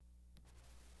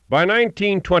By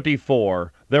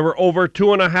 1924, there were over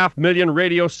 2.5 million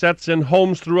radio sets in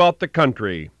homes throughout the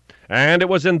country, and it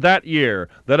was in that year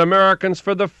that Americans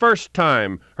for the first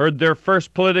time heard their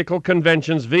first political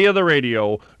conventions via the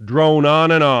radio drone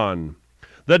on and on.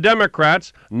 The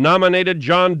Democrats nominated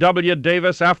John W.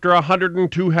 Davis after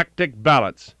 102 hectic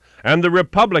ballots, and the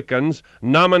Republicans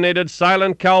nominated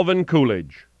Silent Calvin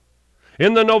Coolidge.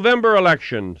 In the November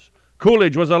elections,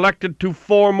 Coolidge was elected to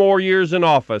 4 more years in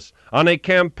office on a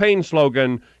campaign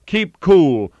slogan, "Keep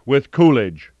cool with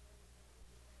Coolidge."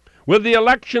 With the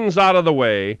elections out of the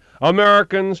way,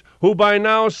 Americans, who by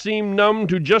now seemed numb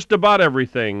to just about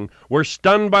everything, were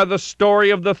stunned by the story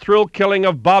of the thrill killing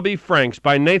of Bobby Franks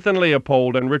by Nathan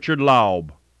Leopold and Richard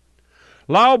Laub.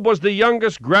 Laub was the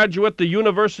youngest graduate the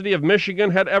University of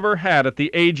Michigan had ever had at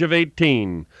the age of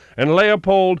 18, and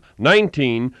Leopold,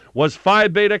 19, was Phi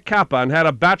Beta Kappa and had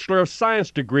a Bachelor of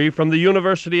Science degree from the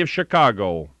University of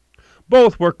Chicago.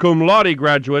 Both were cum laude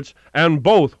graduates, and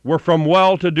both were from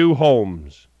well-to-do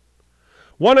homes.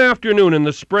 One afternoon in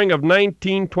the spring of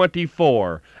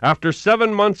 1924, after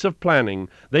 7 months of planning,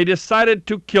 they decided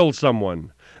to kill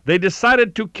someone. They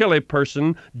decided to kill a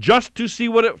person just to see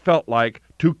what it felt like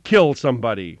to kill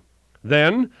somebody.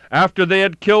 Then, after they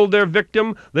had killed their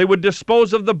victim, they would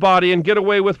dispose of the body and get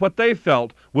away with what they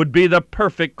felt would be the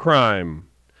perfect crime.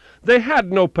 They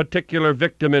had no particular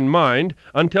victim in mind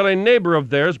until a neighbor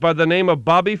of theirs by the name of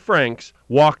Bobby Franks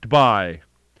walked by.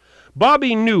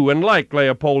 Bobby knew and liked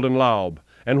Leopold and Laub,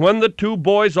 and when the two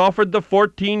boys offered the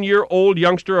 14-year-old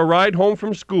youngster a ride home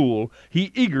from school,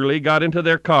 he eagerly got into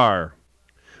their car.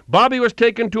 Bobby was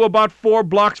taken to about 4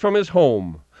 blocks from his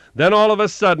home. Then all of a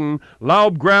sudden,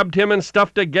 Laub grabbed him and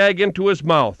stuffed a gag into his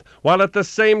mouth, while at the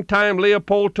same time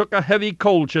Leopold took a heavy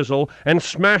coal chisel and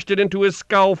smashed it into his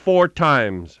skull 4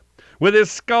 times. With his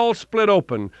skull split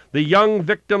open, the young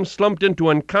victim slumped into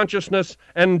unconsciousness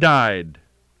and died.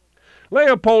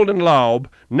 Leopold and Laub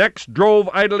next drove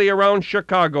idly around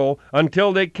Chicago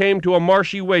until they came to a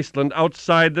marshy wasteland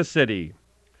outside the city.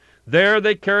 There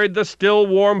they carried the still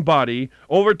warm body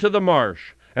over to the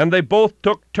marsh, and they both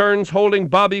took turns holding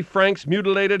Bobby Frank's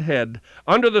mutilated head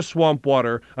under the swamp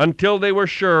water until they were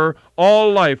sure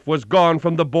all life was gone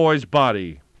from the boy's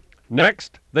body.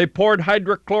 Next, they poured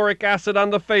hydrochloric acid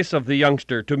on the face of the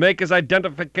youngster to make his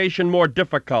identification more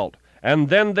difficult, and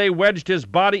then they wedged his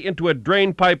body into a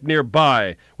drain pipe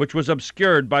nearby, which was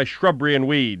obscured by shrubbery and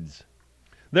weeds.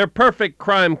 Their perfect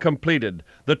crime completed,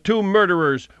 the two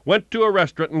murderers went to a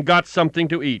restaurant and got something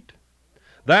to eat.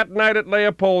 That night at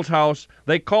Leopold's house,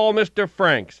 they called Mr.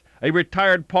 Franks, a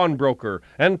retired pawnbroker,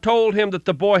 and told him that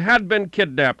the boy had been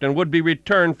kidnapped and would be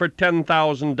returned for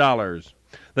 $10,000.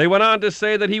 They went on to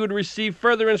say that he would receive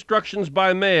further instructions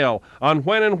by mail on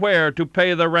when and where to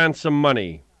pay the ransom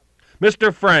money.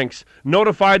 Mr. Franks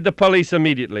notified the police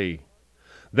immediately.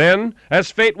 Then,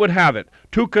 as fate would have it,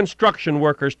 2 construction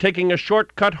workers taking a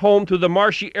shortcut home through the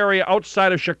marshy area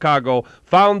outside of Chicago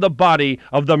found the body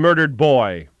of the murdered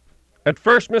boy. At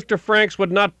first, Mr. Franks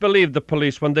would not believe the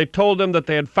police when they told him that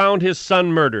they had found his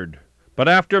son murdered. But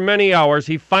after many hours,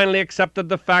 he finally accepted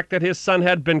the fact that his son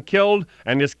had been killed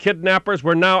and his kidnappers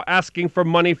were now asking for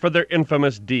money for their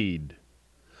infamous deed.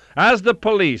 As the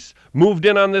police moved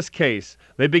in on this case,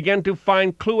 they began to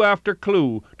find clue after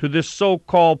clue to this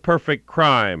so-called perfect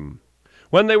crime.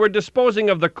 When they were disposing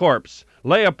of the corpse,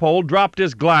 Leopold dropped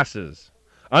his glasses.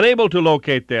 Unable to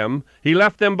locate them, he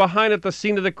left them behind at the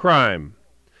scene of the crime.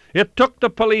 It took the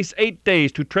police 8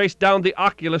 days to trace down the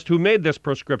oculist who made this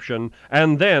prescription,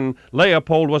 and then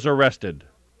Leopold was arrested.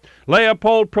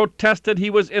 Leopold protested he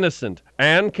was innocent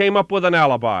and came up with an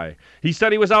alibi. He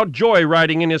said he was out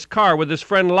joyriding in his car with his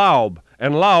friend Laub,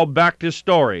 and Laub backed his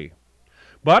story.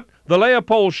 But the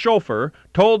Leopold chauffeur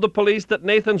told the police that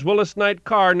Nathan's Willis Knight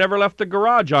car never left the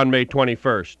garage on May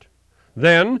 21st.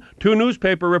 Then, 2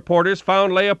 newspaper reporters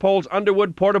found Leopold's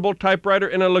Underwood portable typewriter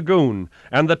in a lagoon,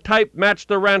 and the type matched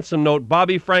the ransom note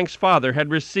Bobby Frank's father had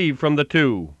received from the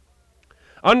 2.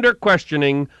 Under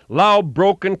questioning, Laub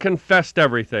broke and confessed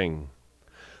everything.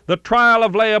 The trial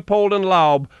of Leopold and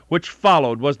Laub, which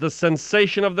followed, was the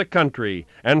sensation of the country,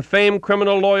 and famed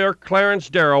criminal lawyer Clarence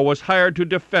Darrow was hired to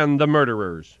defend the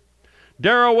murderers.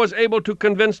 Darrow was able to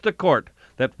convince the court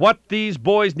that what these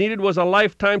boys needed was a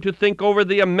lifetime to think over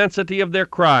the immensity of their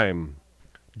crime.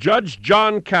 Judge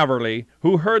John Caverly,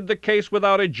 who heard the case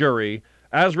without a jury,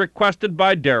 as requested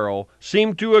by Darrow,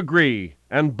 seemed to agree,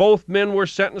 and both men were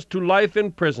sentenced to life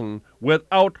in prison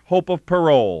without hope of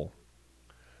parole.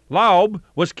 Laub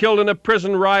was killed in a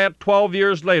prison riot 12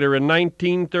 years later in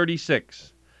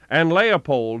 1936, and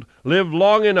Leopold lived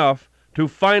long enough to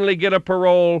finally get a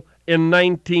parole in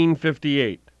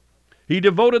 1958. He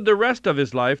devoted the rest of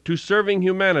his life to serving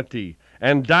humanity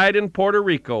and died in Puerto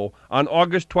Rico on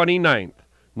August 29,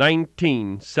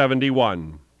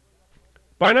 1971.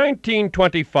 By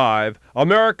 1925,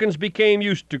 Americans became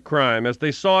used to crime as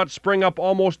they saw it spring up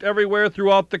almost everywhere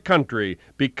throughout the country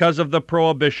because of the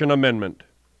Prohibition Amendment.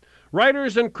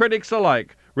 Writers and critics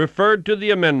alike referred to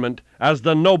the amendment as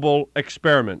the Noble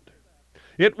Experiment.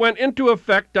 It went into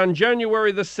effect on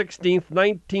January the 16th,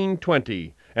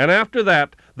 1920, and after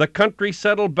that, the country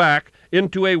settled back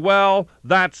into a well,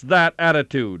 that's that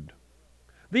attitude.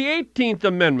 The 18th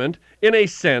Amendment, in a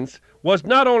sense, was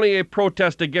not only a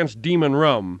protest against demon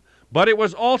rum, but it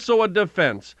was also a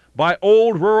defense by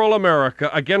old rural America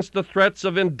against the threats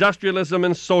of industrialism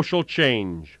and social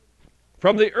change.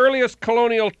 From the earliest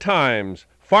colonial times,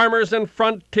 farmers and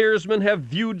frontiersmen have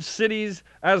viewed cities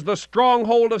as the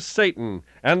stronghold of Satan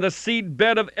and the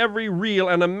seedbed of every real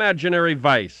and imaginary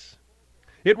vice.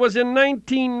 It was in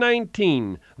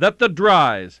 1919 that the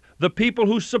Dries, the people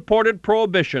who supported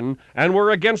Prohibition and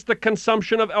were against the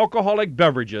consumption of alcoholic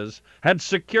beverages, had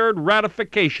secured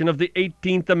ratification of the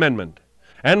 18th Amendment.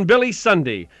 And Billy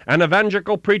Sunday, an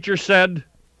evangelical preacher, said,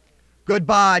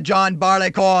 "Goodbye, John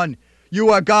Barleycorn.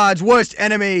 You are God's worst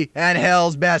enemy and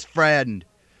hell's best friend.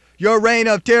 Your reign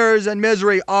of tears and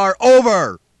misery are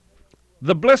over."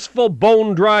 The blissful,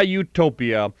 bone-dry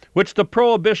utopia which the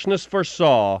Prohibitionists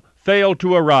foresaw failed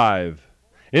to arrive.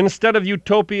 Instead of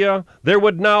utopia, there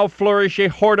would now flourish a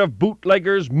horde of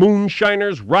bootleggers,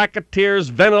 moonshiners, racketeers,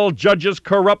 venal judges,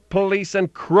 corrupt police,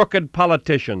 and crooked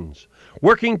politicians.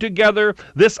 Working together,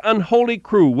 this unholy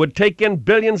crew would take in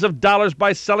billions of dollars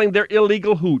by selling their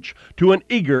illegal hooch to an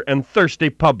eager and thirsty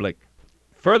public.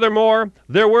 Furthermore,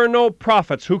 there were no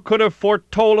prophets who could have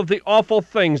foretold of the awful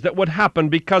things that would happen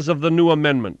because of the new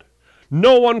amendment.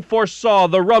 No one foresaw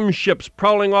the rum ships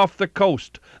prowling off the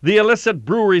coast, the illicit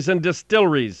breweries and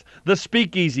distilleries, the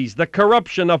speakeasies, the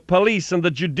corruption of police and the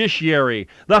judiciary,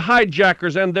 the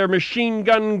hijackers and their machine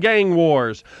gun gang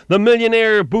wars, the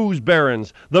millionaire booze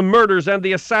barons, the murders and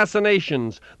the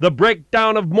assassinations, the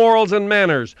breakdown of morals and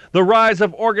manners, the rise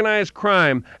of organized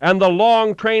crime, and the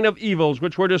long train of evils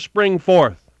which were to spring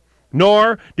forth.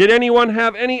 Nor did anyone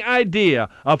have any idea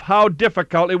of how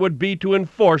difficult it would be to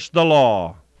enforce the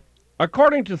law.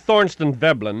 According to Thornton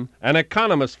Veblen, an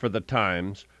economist for the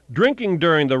Times, drinking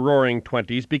during the Roaring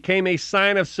Twenties became a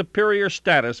sign of superior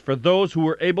status for those who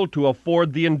were able to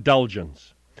afford the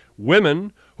indulgence.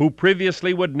 Women, who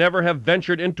previously would never have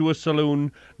ventured into a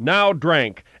saloon, now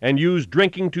drank and used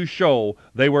drinking to show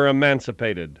they were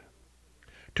emancipated.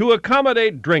 To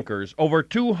accommodate drinkers, over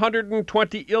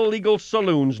 220 illegal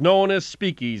saloons known as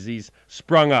speakeasies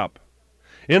sprung up.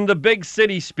 In the big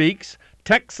city speaks,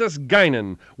 Texas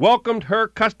Guinan welcomed her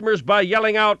customers by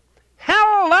yelling out,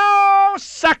 "Hello,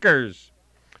 suckers!"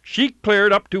 She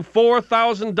cleared up to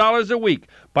 $4,000 a week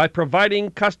by providing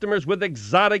customers with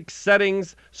exotic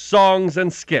settings, songs,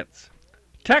 and skits.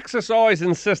 Texas always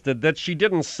insisted that she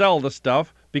didn't sell the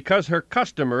stuff because her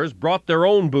customers brought their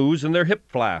own booze in their hip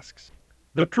flasks.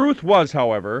 The truth was,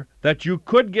 however, that you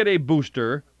could get a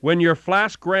booster when your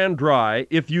flask ran dry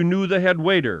if you knew the head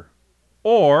waiter,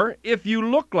 or if you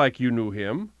looked like you knew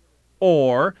him,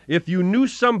 or if you knew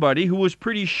somebody who was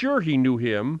pretty sure he knew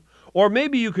him, or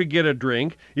maybe you could get a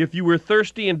drink if you were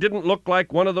thirsty and didn't look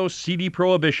like one of those seedy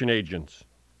Prohibition agents.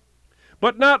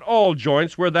 But not all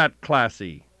joints were that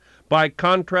classy. By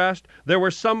contrast, there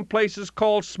were some places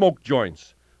called smoke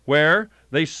joints, where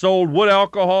they sold wood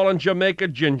alcohol and Jamaica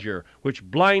ginger, which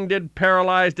blinded,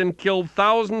 paralyzed, and killed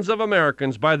thousands of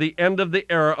Americans by the end of the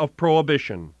era of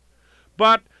Prohibition.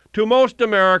 But to most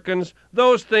Americans,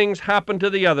 those things happened to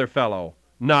the other fellow,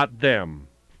 not them.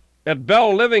 At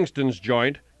Belle Livingston's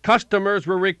joint, customers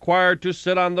were required to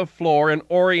sit on the floor in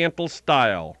Oriental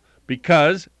style,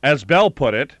 because, as Belle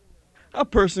put it, a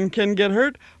person can get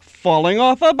hurt falling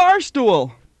off a bar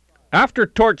stool. After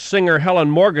torch singer Helen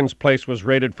Morgan's place was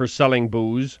raided for selling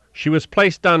booze, she was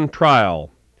placed on trial.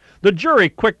 The jury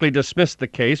quickly dismissed the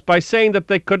case by saying that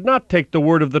they could not take the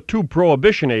word of the two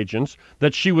Prohibition agents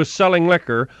that she was selling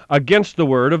liquor against the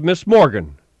word of Miss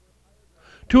Morgan.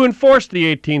 To enforce the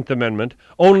 18th Amendment,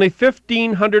 only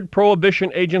 1,500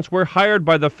 Prohibition agents were hired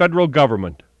by the federal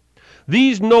government.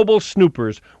 These noble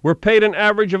snoopers were paid an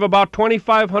average of about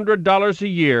 $2,500 a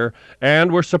year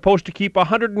and were supposed to keep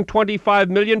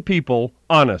 125 million people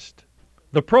honest.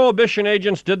 The Prohibition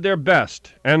agents did their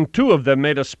best, and two of them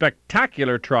made a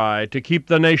spectacular try to keep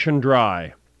the nation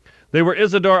dry. They were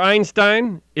Isidore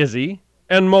Einstein, Izzy,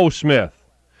 and Moe Smith.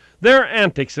 Their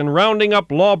antics in rounding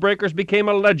up lawbreakers became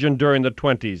a legend during the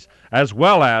 20s, as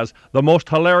well as the most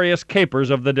hilarious capers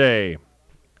of the day.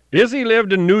 Izzy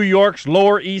lived in New York's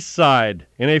Lower East Side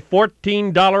in a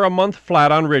 $14 a month flat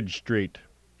on Ridge Street.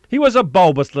 He was a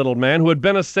bulbous little man who had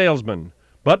been a salesman,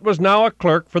 but was now a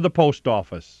clerk for the post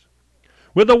office.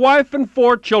 With a wife and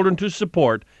 4 children to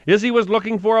support, Izzy was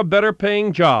looking for a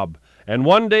better-paying job, and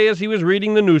one day as he was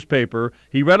reading the newspaper,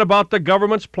 he read about the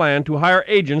government's plan to hire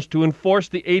agents to enforce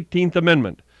the 18th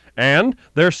Amendment, and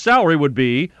their salary would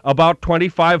be about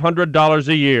 $2,500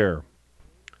 a year.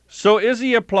 So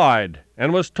Izzy applied,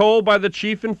 and was told by the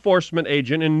chief enforcement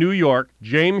agent in New York,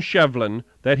 James Shevlin,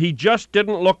 that he just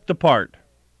didn't look the part.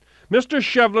 Mr.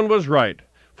 Shevlin was right,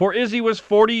 for Izzy was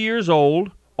 40 years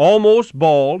old, almost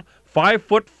bald, 5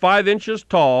 foot 5 inches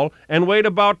tall, and weighed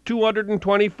about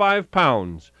 225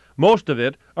 pounds, most of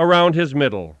it around his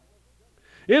middle.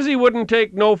 Izzy wouldn't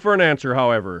take no for an answer,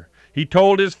 however. He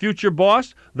told his future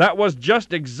boss that was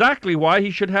just exactly why he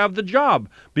should have the job,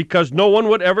 because no one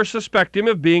would ever suspect him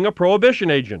of being a prohibition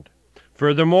agent.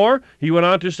 Furthermore, he went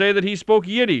on to say that he spoke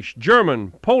Yiddish,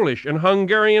 German, Polish, and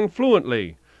Hungarian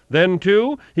fluently. Then,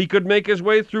 too, he could make his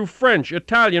way through French,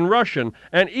 Italian, Russian,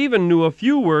 and even knew a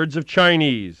few words of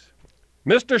Chinese.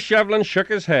 Mr. Shevlin shook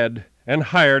his head and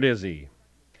hired Izzy.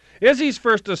 Izzy's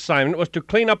first assignment was to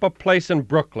clean up a place in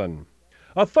Brooklyn.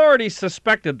 Authorities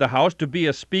suspected the house to be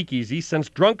a speakeasy since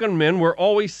drunken men were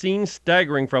always seen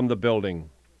staggering from the building.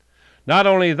 Not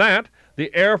only that,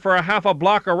 the air for a half a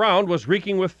block around was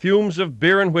reeking with fumes of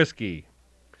beer and whiskey.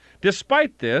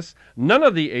 Despite this, none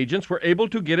of the agents were able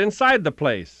to get inside the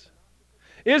place.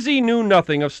 Izzy knew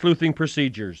nothing of sleuthing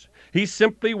procedures. He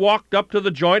simply walked up to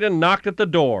the joint and knocked at the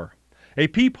door. A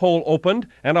peephole opened,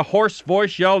 and a hoarse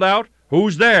voice yelled out,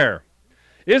 "Who's there?"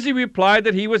 Izzy replied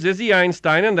that he was Izzy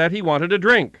Einstein and that he wanted a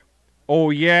drink.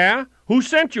 "Oh, yeah? Who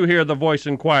sent you here?" the voice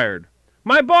inquired.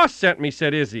 "My boss sent me,"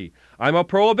 said Izzy. "I'm a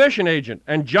prohibition agent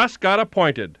and just got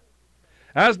appointed."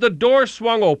 As the door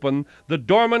swung open, the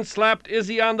doorman slapped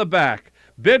Izzy on the back,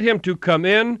 bid him to come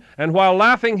in, and while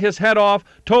laughing his head off,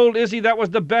 told Izzy that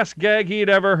was the best gag he'd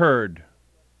ever heard.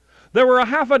 There were a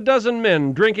half a dozen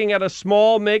men drinking at a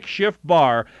small makeshift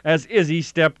bar as Izzy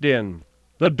stepped in.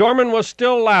 The doorman was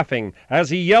still laughing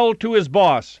as he yelled to his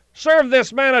boss, "Serve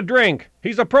this man a drink!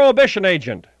 He's a prohibition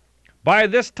agent!" By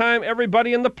this time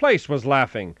everybody in the place was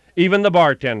laughing, even the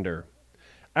bartender.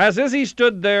 As Izzy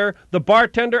stood there, the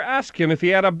bartender asked him if he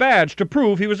had a badge to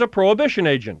prove he was a prohibition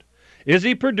agent.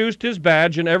 Izzy produced his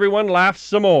badge and everyone laughed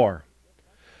some more.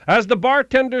 As the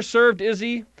bartender served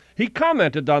Izzy, he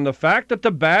commented on the fact that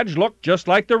the badge looked just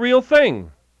like the real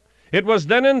thing. It was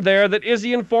then and there that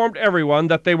Izzy informed everyone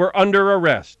that they were under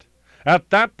arrest. At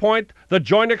that point, the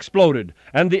joint exploded,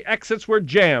 and the exits were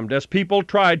jammed as people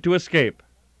tried to escape.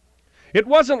 It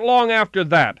wasn't long after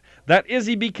that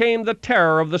Izzy became the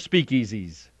terror of the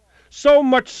speakeasies. So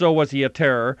much so was he a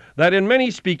terror that in many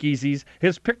speakeasies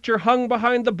his picture hung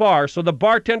behind the bar so the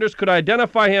bartenders could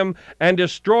identify him and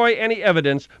destroy any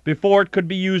evidence before it could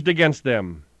be used against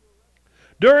them.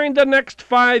 During the next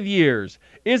 5 years,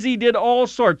 Izzy did all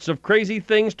sorts of crazy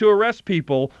things to arrest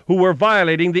people who were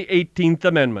violating the 18th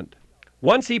Amendment.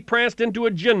 Once he pranced into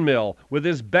a gin mill with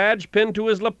his badge pinned to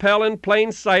his lapel in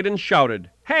plain sight and shouted,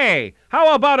 "Hey,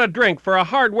 how about a drink for a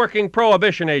hard-working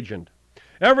prohibition agent?"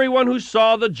 Everyone who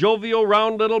saw the jovial,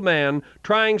 round little man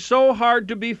trying so hard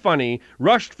to be funny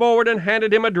rushed forward and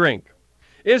handed him a drink.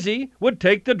 Izzy would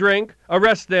take the drink,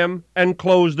 arrest them, and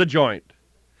close the joint.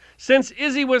 Since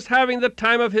Izzy was having the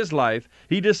time of his life,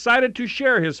 he decided to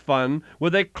share his fun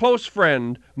with a close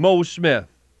friend, Mo Smith.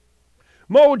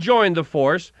 Mo joined the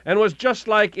force and was just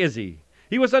like Izzy.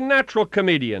 He was a natural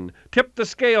comedian, tipped the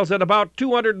scales at about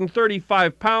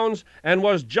 235 pounds, and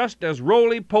was just as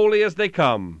roly-poly as they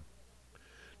come.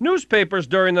 Newspapers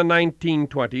during the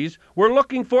 1920s were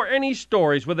looking for any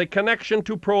stories with a connection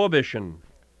to Prohibition.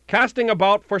 Casting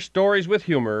about for stories with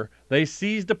humor, they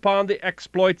seized upon the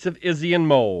exploits of Izzy and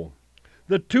Mo.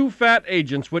 The two fat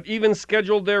agents would even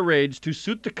schedule their raids to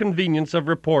suit the convenience of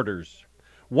reporters.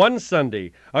 One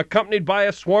Sunday, accompanied by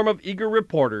a swarm of eager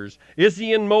reporters,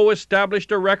 Izzy and Mo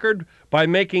established a record by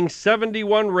making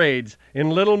 71 raids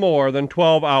in little more than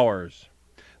 12 hours.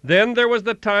 Then there was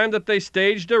the time that they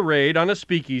staged a raid on a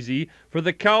speakeasy for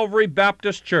the Calvary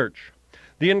Baptist Church.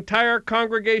 The entire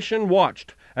congregation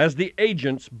watched as the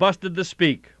agents busted the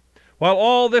speak. While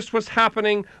all this was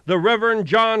happening, the Reverend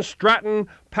John Stratton,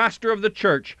 pastor of the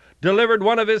church, delivered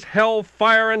one of his hell,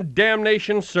 fire, and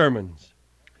damnation sermons.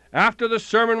 After the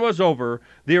sermon was over,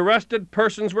 the arrested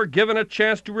persons were given a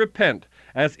chance to repent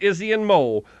as Izzy and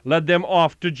Mo led them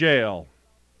off to jail.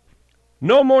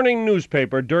 No morning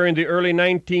newspaper during the early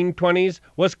 1920s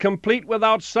was complete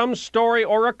without some story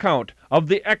or account of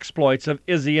the exploits of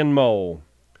Izzy and Mo.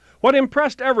 What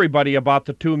impressed everybody about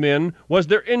the two men was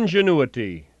their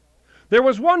ingenuity. There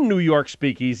was one New York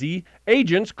speakeasy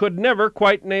agents could never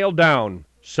quite nail down.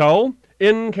 So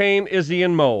in came Izzy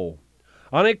and Mo.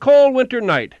 On a cold winter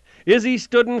night, Izzy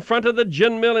stood in front of the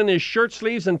gin mill in his shirt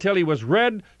sleeves until he was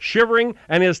red, shivering,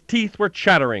 and his teeth were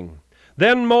chattering.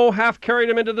 Then Mo half carried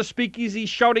him into the speakeasy,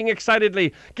 shouting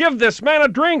excitedly, "Give this man a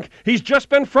drink! He's just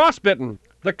been frostbitten!"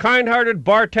 The kind-hearted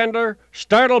bartender,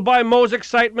 startled by Mo's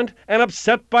excitement and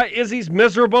upset by Izzy's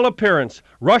miserable appearance,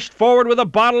 rushed forward with a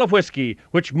bottle of whiskey,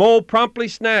 which Mo promptly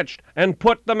snatched and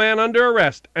put the man under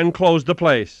arrest and closed the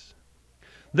place.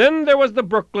 Then there was the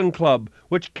Brooklyn Club,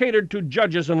 which catered to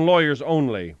judges and lawyers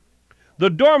only. The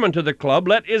doorman to the club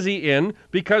let Izzy in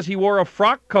because he wore a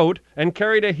frock coat and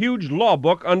carried a huge law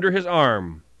book under his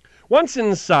arm. Once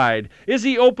inside,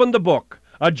 Izzy opened the book,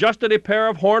 adjusted a pair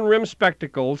of horn-rimmed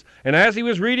spectacles, and as he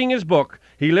was reading his book,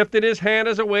 he lifted his hand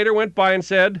as a waiter went by and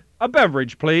said, "A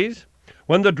beverage, please."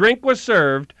 When the drink was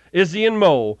served, Izzy and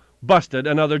Mo busted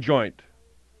another joint.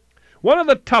 One of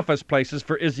the toughest places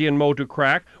for Izzy and Mo to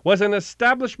crack was an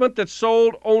establishment that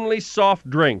sold only soft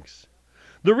drinks.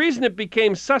 The reason it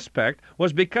became suspect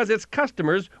was because its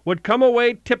customers would come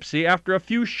away tipsy after a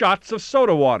few shots of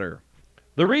soda water.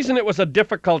 The reason it was a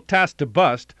difficult task to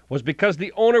bust was because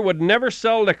the owner would never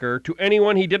sell liquor to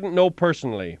anyone he didn't know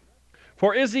personally.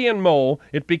 For Izzy and Mo,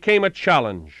 it became a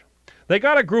challenge. They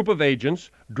got a group of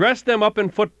agents, dressed them up in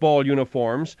football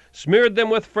uniforms, smeared them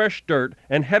with fresh dirt,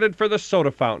 and headed for the soda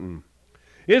fountain.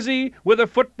 Izzy, with a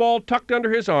football tucked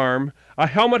under his arm, a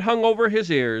helmet hung over his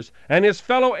ears, and his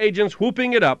fellow agents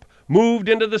whooping it up, moved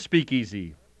into the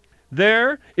speakeasy.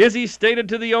 There, Izzy stated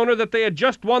to the owner that they had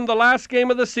just won the last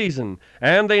game of the season,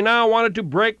 and they now wanted to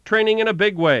break training in a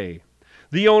big way.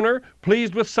 The owner,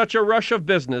 pleased with such a rush of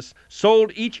business,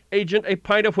 sold each agent a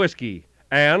pint of whiskey,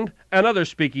 and another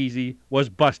speakeasy was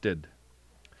busted.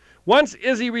 Once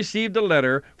Izzy received a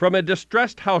letter from a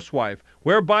distressed housewife,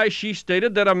 whereby she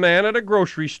stated that a man at a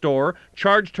grocery store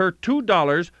charged her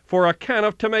 $2 for a can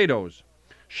of tomatoes.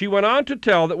 She went on to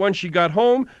tell that when she got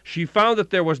home, she found that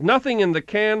there was nothing in the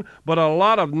can but a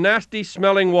lot of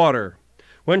nasty-smelling water.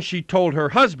 When she told her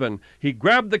husband, he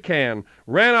grabbed the can,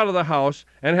 ran out of the house,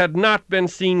 and had not been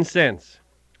seen since.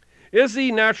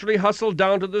 Izzy naturally hustled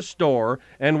down to the store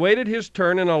and waited his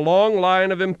turn in a long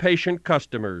line of impatient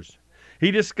customers. He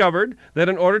discovered that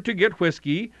in order to get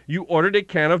whiskey, you ordered a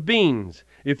can of beans.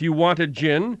 If you wanted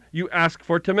gin, you asked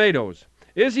for tomatoes.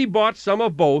 Izzy bought some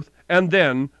of both and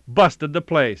then busted the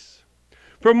place.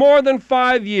 For more than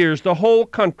 5 years, the whole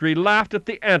country laughed at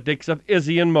the antics of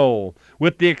Izzy and Mo,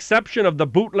 with the exception of the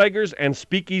bootleggers and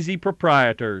speakeasy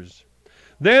proprietors.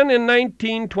 Then in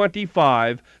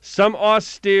 1925, some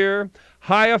austere,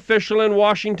 high official in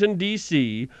Washington,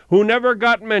 D.C., who never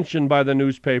got mentioned by the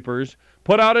newspapers,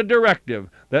 put out a directive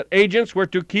that agents were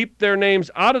to keep their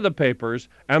names out of the papers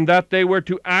and that they were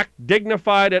to act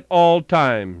dignified at all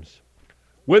times.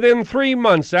 Within 3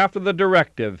 months after the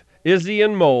directive, Izzy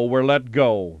and Mo were let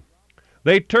go.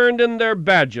 They turned in their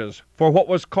badges for what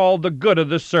was called the good of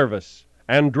the service,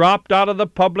 and dropped out of the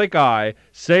public eye,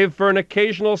 save for an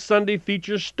occasional Sunday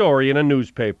feature story in a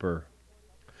newspaper.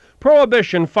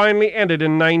 Prohibition finally ended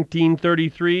in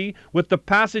 1933 with the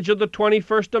passage of the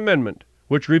 21st Amendment,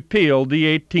 which repealed the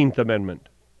 18th Amendment.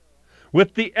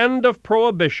 With the end of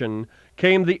Prohibition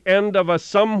came the end of a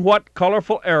somewhat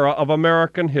colorful era of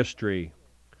American history.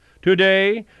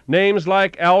 Today, names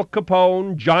like Al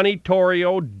Capone, Johnny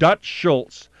Torrio, Dutch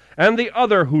Schultz, and the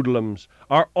other hoodlums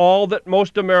are all that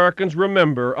most Americans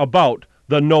remember about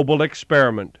the noble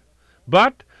experiment.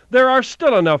 But there are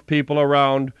still enough people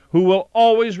around who will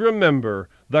always remember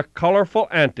the colorful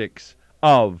antics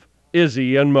of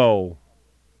Izzy and Mo.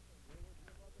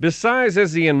 Besides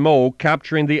Izzy and Mo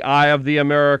capturing the eye of the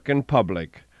American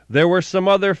public, there were some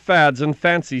other fads and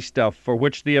fancy stuff for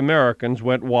which the Americans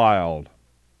went wild.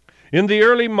 In the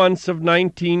early months of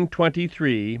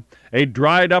 1923, a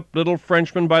dried-up little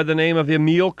Frenchman by the name of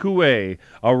Émile Coué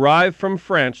arrived from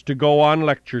France to go on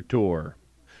lecture tour.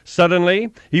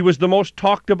 Suddenly, he was the most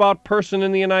talked-about person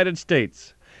in the United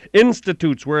States.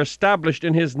 Institutes were established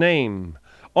in his name.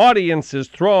 Audiences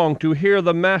thronged to hear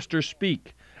the master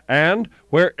speak, and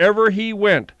wherever he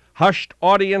went, hushed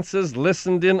audiences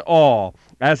listened in awe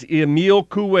as Émile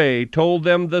Coué told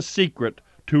them the secret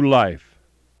to life.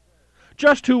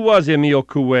 Just who was Émile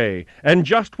Coué, and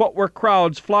just what were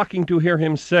crowds flocking to hear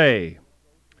him say?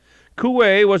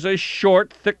 Coué was a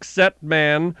short, thick-set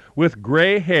man with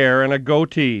gray hair and a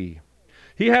goatee.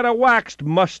 He had a waxed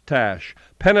mustache,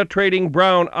 penetrating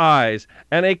brown eyes,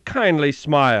 and a kindly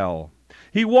smile.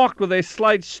 He walked with a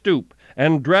slight stoop,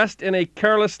 and dressed in a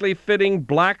carelessly fitting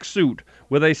black suit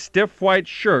with a stiff white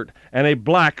shirt and a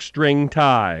black string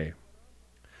tie.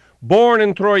 Born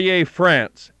in Troyes,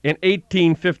 France, in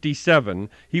 1857,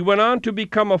 he went on to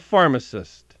become a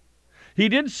pharmacist. He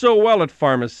did so well at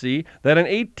pharmacy that in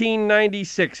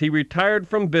 1896 he retired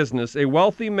from business a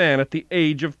wealthy man at the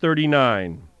age of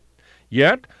 39.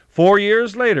 Yet, 4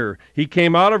 years later, he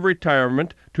came out of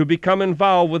retirement to become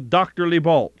involved with Dr.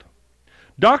 Libault.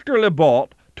 Dr.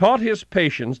 Libault taught his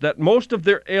patients that most of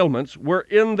their ailments were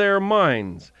in their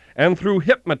minds, and through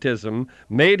hypnotism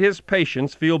made his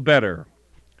patients feel better.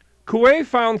 Coué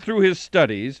found through his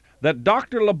studies that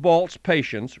Dr. Libault's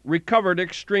patients recovered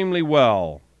extremely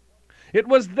well. It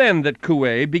was then that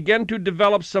Coué began to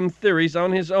develop some theories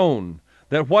on his own,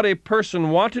 that what a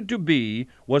person wanted to be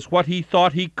was what he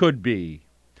thought he could be.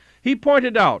 He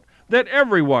pointed out that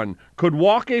everyone could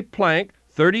walk a plank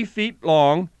 30 feet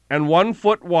long and 1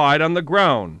 foot wide on the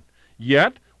ground,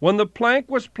 yet when the plank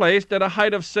was placed at a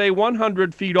height of, say,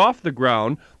 100 feet off the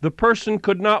ground, the person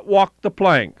could not walk the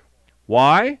plank.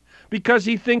 Why? Because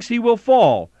he thinks he will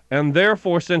fall, and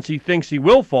therefore, since he thinks he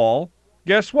will fall,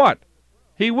 guess what?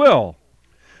 He will.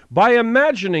 By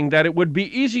imagining that it would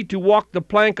be easy to walk the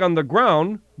plank on the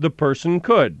ground, the person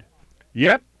could.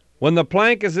 Yet, when the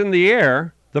plank is in the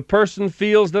air, the person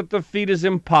feels that the feat is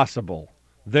impossible.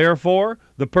 Therefore,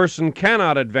 the person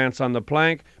cannot advance on the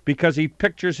plank because he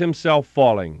pictures himself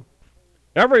falling.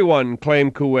 Everyone,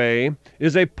 claimed Coué,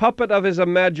 is a puppet of his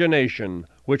imagination,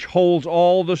 which holds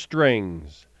all the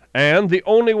strings. And the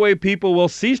only way people will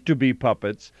cease to be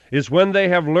puppets is when they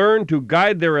have learned to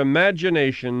guide their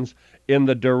imaginations in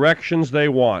the directions they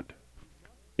want.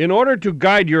 In order to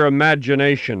guide your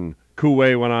imagination,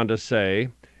 Coué went on to say,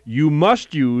 you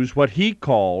must use what he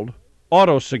called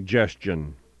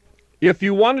autosuggestion. If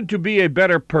you wanted to be a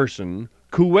better person,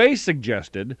 Coué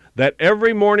suggested that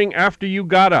every morning after you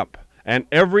got up and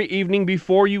every evening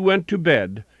before you went to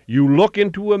bed, you look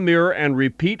into a mirror and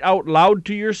repeat out loud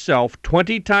to yourself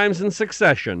 20 times in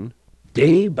succession,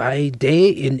 Day by day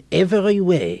in every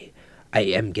way, I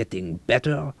am getting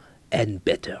better and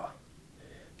better.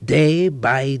 Day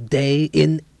by day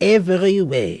in every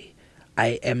way,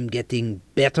 I am getting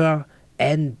better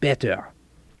and better.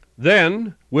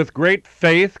 Then, with great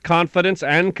faith, confidence,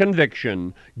 and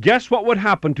conviction, guess what would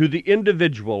happen to the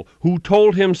individual who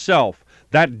told himself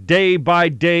that day by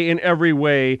day in every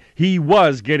way he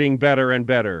was getting better and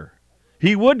better.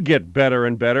 He would get better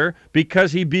and better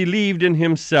because he believed in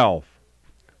himself.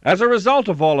 As a result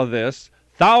of all of this,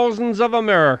 thousands of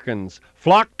Americans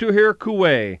flocked to hear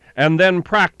Coué and then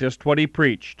practiced what he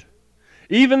preached.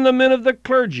 Even the men of the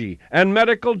clergy and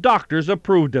medical doctors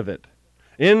approved of it.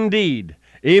 Indeed,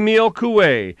 Émile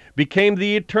Coué became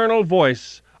the eternal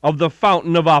voice of the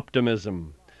fountain of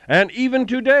optimism. And even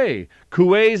today,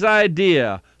 Coué's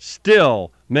idea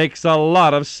still makes a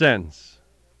lot of sense.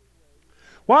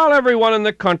 While everyone in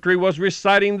the country was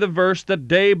reciting the verse that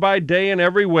day by day in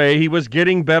every way he was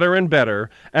getting better and better,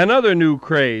 another new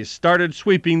craze started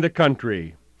sweeping the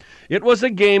country. It was a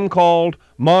game called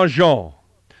Mahjong.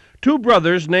 Two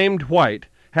brothers named White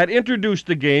had introduced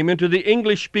the game into the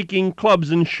English-speaking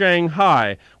clubs in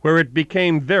Shanghai, where it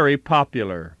became very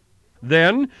popular.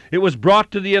 Then it was brought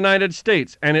to the United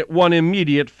States, and it won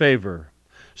immediate favor.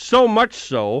 So much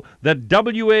so that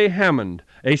W.A. Hammond,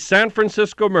 a San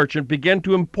Francisco merchant, began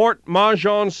to import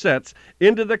Mahjong sets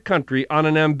into the country on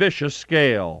an ambitious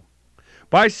scale.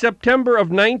 By September of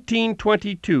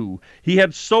 1922, he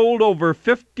had sold over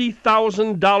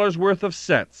 $50,000 worth of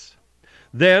sets.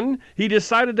 Then he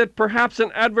decided that perhaps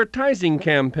an advertising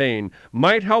campaign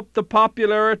might help the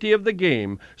popularity of the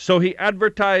game, so he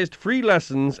advertised free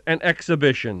lessons and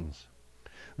exhibitions.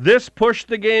 This pushed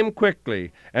the game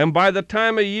quickly, and by the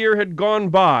time a year had gone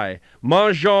by,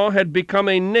 Mahjong had become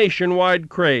a nationwide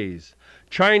craze.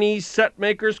 Chinese set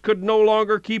makers could no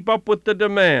longer keep up with the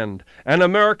demand, and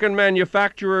American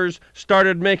manufacturers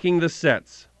started making the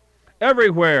sets.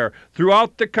 Everywhere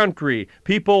throughout the country,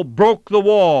 people broke the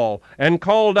wall and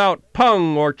called out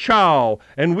Pung or Chow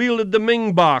and wielded the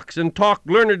Ming box and talked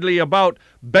learnedly about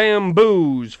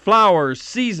bamboos, flowers,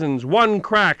 seasons, one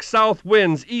crack, south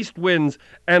winds, east winds,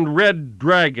 and red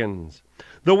dragons.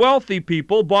 The wealthy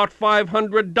people bought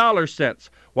 $500 sets,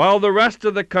 while the rest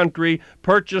of the country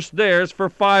purchased theirs for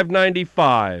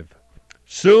 $5.95.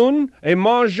 Soon, a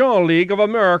Mahjong League of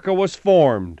America was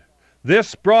formed.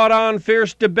 This brought on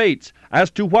fierce debates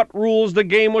as to what rules the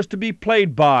game was to be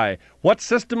played by, what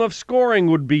system of scoring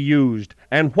would be used,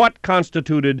 and what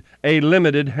constituted a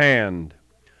limited hand.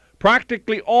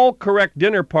 Practically all correct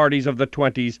dinner parties of the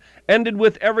 20s ended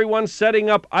with everyone setting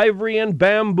up ivory and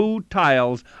bamboo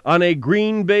tiles on a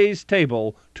green baize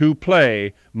table to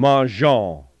play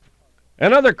mahjong.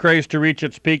 Another craze to reach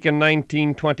its peak in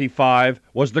 1925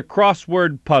 was the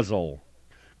crossword puzzle.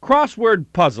 Crossword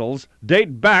puzzles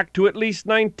date back to at least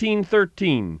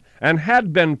 1913 and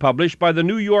had been published by the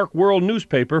New York World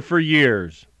newspaper for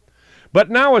years. But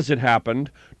now, as it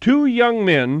happened, two young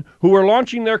men who were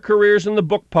launching their careers in the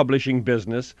book publishing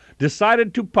business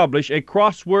decided to publish a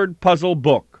crossword puzzle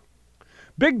book.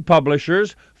 Big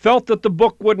publishers felt that the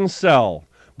book wouldn't sell,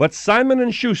 but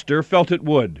Simon & Schuster felt it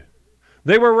would.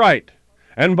 They were right,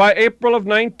 and by April of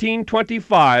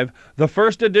 1925, the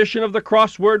first edition of the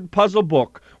crossword puzzle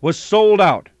book was sold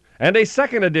out, and a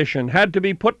second edition had to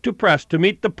be put to press to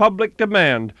meet the public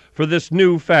demand for this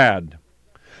new fad.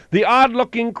 The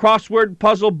odd-looking crossword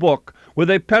puzzle book with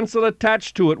a pencil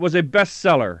attached to it was a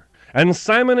bestseller, and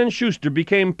Simon & Schuster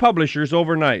became publishers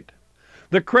overnight.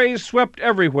 The craze swept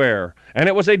everywhere, and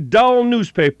it was a dull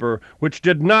newspaper which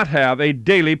did not have a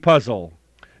daily puzzle.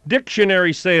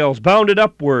 Dictionary sales bounded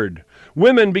upward.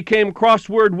 Women became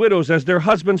crossword widows as their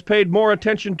husbands paid more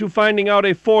attention to finding out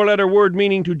a four-letter word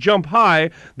meaning to jump high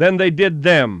than they did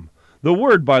them. The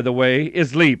word, by the way,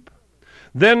 is leap.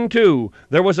 Then, too,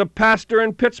 there was a pastor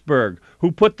in Pittsburgh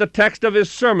who put the text of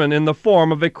his sermon in the form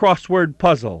of a crossword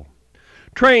puzzle.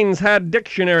 Trains had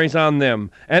dictionaries on them,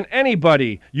 and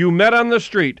anybody you met on the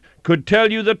street could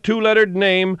tell you the two-lettered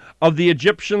name of the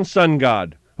Egyptian sun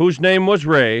god, whose name was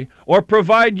Re, or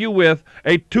provide you with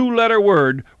a two-letter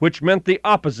word which meant the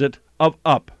opposite of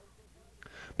up.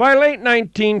 By late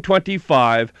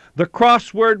 1925, the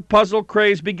crossword puzzle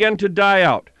craze began to die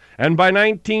out, and by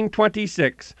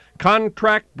 1926,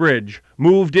 contract bridge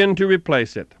moved in to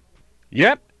replace it.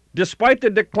 Yet, despite the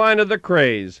decline of the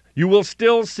craze, you will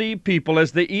still see people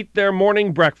as they eat their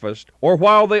morning breakfast or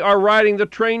while they are riding the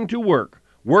train to work,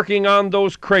 working on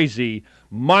those crazy,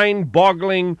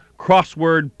 mind-boggling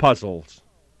crossword puzzles.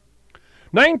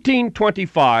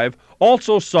 1925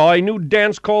 also saw a new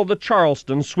dance called the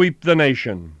Charleston sweep the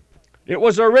nation. It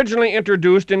was originally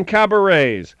introduced in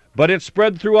cabarets, but it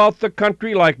spread throughout the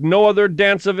country like no other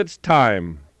dance of its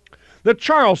time. The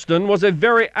Charleston was a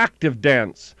very active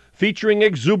dance, featuring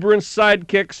exuberant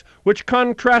sidekicks which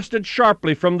contrasted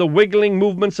sharply from the wiggling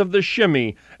movements of the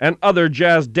shimmy and other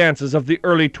jazz dances of the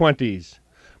early 20s.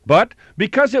 But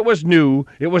because it was new,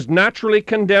 it was naturally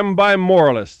condemned by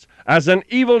moralists as an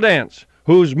evil dance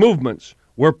whose movements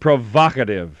were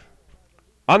provocative.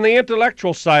 On the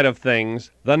intellectual side of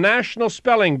things, the National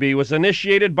Spelling Bee was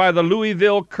initiated by the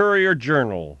Louisville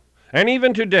Courier-Journal, and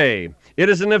even today it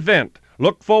is an event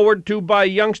looked forward to by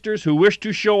youngsters who wish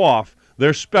to show off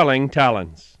their spelling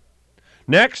talents.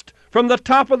 Next, from the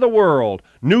top of the world,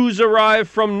 news arrived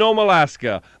from Nome,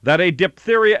 Alaska, that a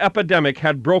diphtheria epidemic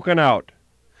had broken out.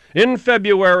 In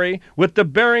February, with the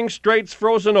Bering Straits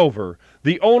frozen over,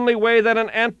 the only way that an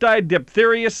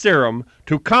anti-diphtheria serum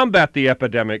to combat the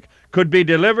epidemic could be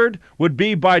delivered would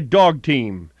be by dog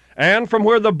team, and from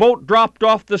where the boat dropped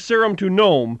off the serum to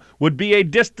Nome would be a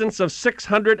distance of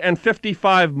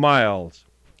 655 miles.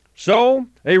 So,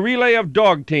 a relay of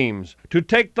dog teams to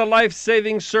take the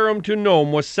life-saving serum to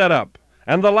Nome was set up,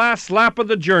 and the last lap of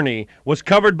the journey was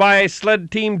covered by a sled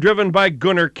team driven by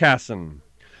Gunnar Kasson.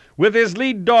 With his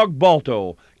lead dog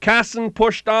Balto, Kasson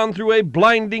pushed on through a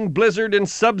blinding blizzard in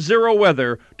sub-zero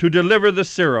weather to deliver the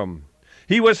serum.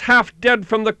 He was half dead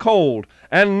from the cold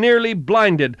and nearly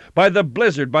blinded by the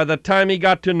blizzard by the time he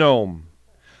got to Nome.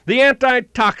 The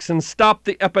antitoxin stopped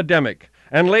the epidemic,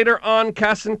 and later on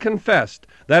Kasson confessed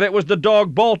that it was the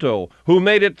dog Balto who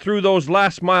made it through those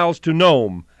last miles to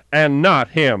Nome, and not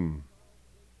him.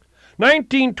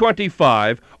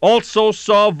 1925 also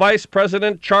saw Vice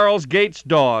President Charles Gates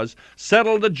Dawes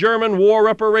settle the German war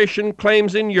reparation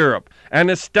claims in Europe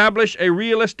and establish a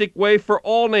realistic way for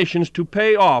all nations to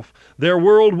pay off their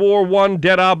World War I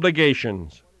debt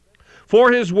obligations.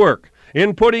 For his work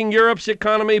in putting Europe's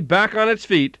economy back on its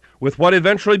feet with what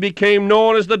eventually became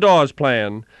known as the Dawes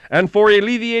Plan, and for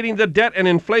alleviating the debt and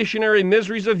inflationary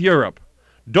miseries of Europe,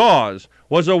 Dawes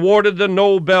was awarded the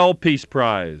Nobel Peace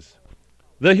Prize.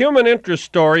 The human interest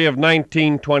story of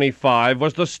 1925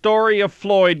 was the story of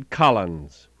Floyd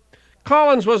Collins.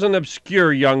 Collins was an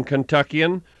obscure young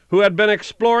Kentuckian who had been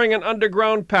exploring an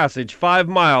underground passage 5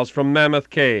 miles from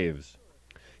Mammoth Caves.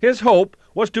 His hope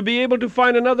was to be able to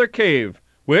find another cave,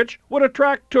 which would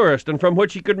attract tourists and from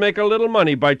which he could make a little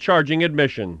money by charging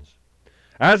admissions.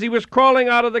 As he was crawling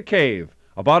out of the cave,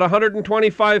 about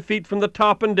 125 feet from the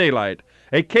top in daylight,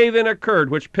 a cave-in occurred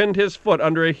which pinned his foot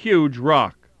under a huge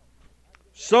rock.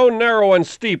 So narrow and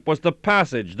steep was the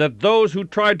passage that those who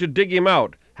tried to dig him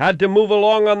out had to move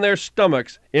along on their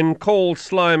stomachs in cold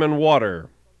slime and water.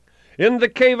 In the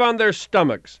cave on their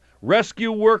stomachs,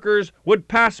 rescue workers would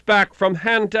pass back from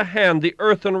hand to hand the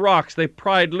earth and rocks they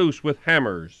pried loose with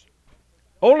hammers.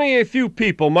 Only a few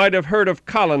people might have heard of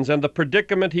Collins and the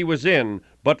predicament he was in,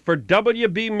 but for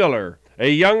W.B. Miller, a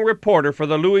young reporter for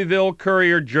the Louisville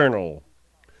Courier-Journal.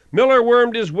 Miller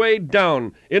wormed his way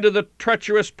down into the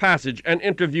treacherous passage and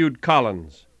interviewed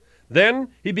Collins. Then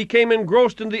he became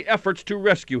engrossed in the efforts to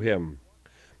rescue him.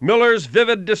 Miller's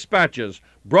vivid dispatches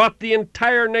brought the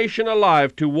entire nation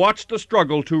alive to watch the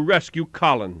struggle to rescue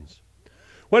Collins.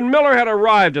 When Miller had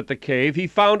arrived at the cave, he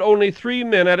found only 3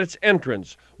 men at its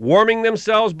entrance, warming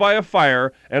themselves by a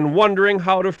fire and wondering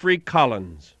how to free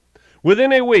Collins.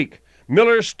 Within a week,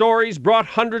 Miller's stories brought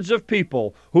hundreds of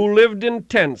people who lived in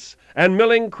tents and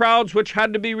milling crowds which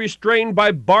had to be restrained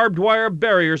by barbed wire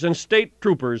barriers and state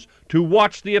troopers to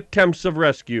watch the attempts of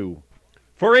rescue.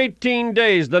 For 18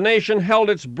 days the nation held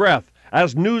its breath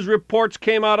as news reports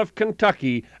came out of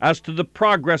Kentucky as to the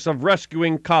progress of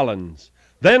rescuing Collins.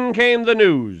 Then came the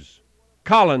news.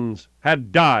 Collins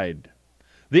had died.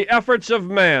 The efforts of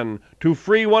man to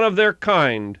free one of their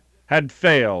kind had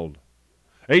failed.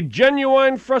 A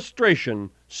genuine frustration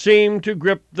seemed to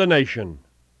grip the nation.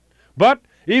 But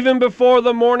even before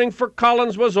the mourning for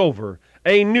Collins was over,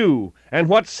 a new and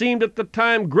what seemed at the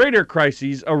time greater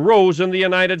crisis arose in the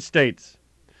United States.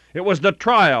 It was the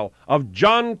trial of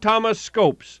John Thomas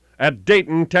Scopes at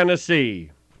Dayton,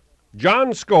 Tennessee.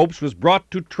 John Scopes was brought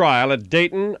to trial at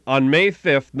Dayton on May 5,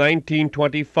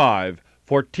 1925,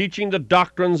 for teaching the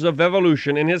doctrines of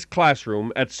evolution in his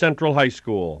classroom at Central High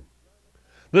School.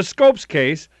 The Scopes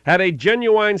case had a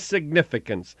genuine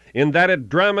significance in that it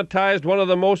dramatized one of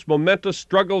the most momentous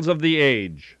struggles of the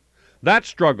age. That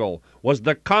struggle was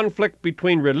the conflict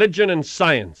between religion and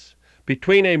science,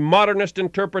 between a modernist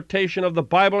interpretation of the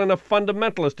Bible and a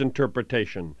fundamentalist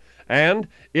interpretation, and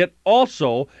it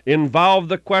also involved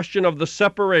the question of the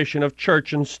separation of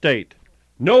church and state.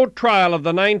 No trial of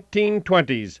the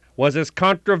 1920s was as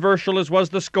controversial as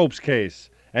was the Scopes case,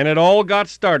 and it all got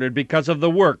started because of the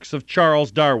works of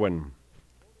Charles Darwin.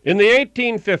 In the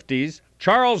 1850s,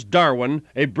 Charles Darwin,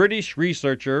 a British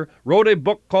researcher, wrote a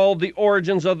book called The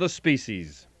Origins of the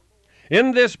Species.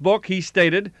 In this book he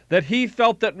stated that he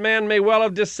felt that man may well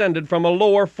have descended from a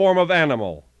lower form of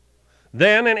animal.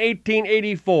 Then, in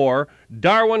 1884,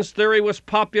 Darwin's theory was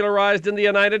popularized in the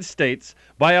United States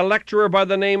by a lecturer by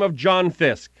the name of John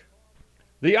Fiske.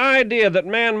 The idea that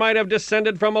man might have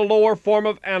descended from a lower form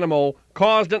of animal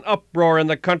caused an uproar in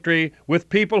the country with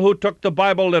people who took the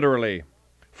Bible literally.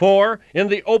 For, in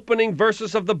the opening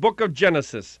verses of the book of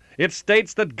Genesis, it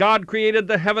states that God created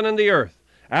the heaven and the earth,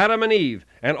 Adam and Eve,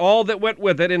 and all that went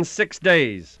with it in 6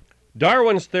 days.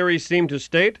 Darwin's theory seemed to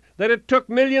state that it took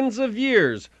millions of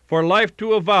years for life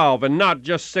to evolve and not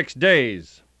just 6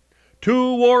 days.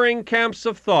 2 warring camps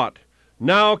of thought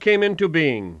now came into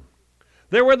being.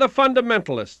 There were the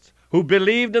fundamentalists, who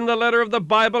believed in the letter of the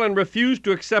Bible and refused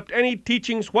to accept any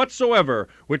teachings whatsoever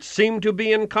which seemed to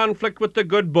be in conflict with the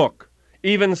good book,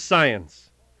 even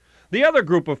science. The other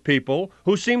group of people,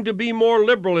 who seemed to be more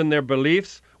liberal in their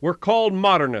beliefs, were called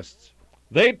modernists.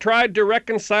 They tried to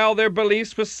reconcile their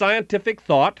beliefs with scientific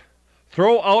thought,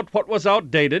 throw out what was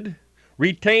outdated,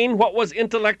 retain what was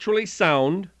intellectually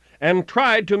sound, and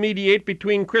tried to mediate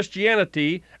between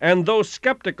Christianity and those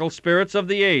skeptical spirits of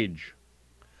the age.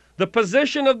 The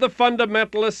position of the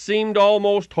fundamentalists seemed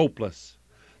almost hopeless.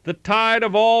 The tide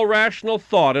of all rational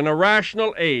thought in a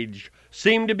rational age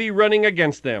seemed to be running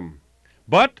against them.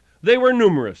 But they were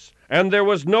numerous, and there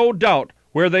was no doubt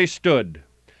where they stood.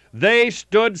 They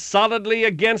stood solidly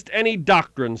against any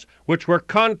doctrines which were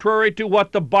contrary to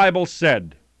what the Bible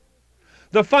said.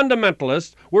 The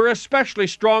fundamentalists were especially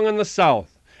strong in the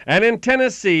South, and in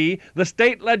Tennessee, the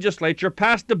state legislature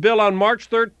passed a bill on March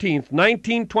 13,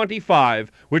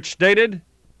 1925, which stated,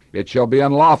 "It shall be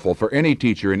unlawful for any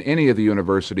teacher in any of the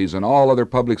universities and all other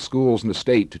public schools in the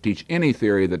state to teach any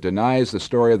theory that denies the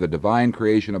story of the divine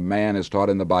creation of man as taught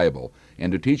in the Bible,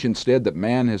 and to teach instead that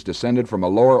man has descended from a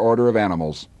lower order of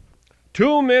animals."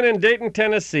 2 men in Dayton,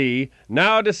 Tennessee,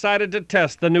 now decided to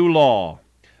test the new law.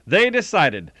 They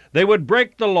decided they would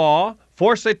break the law,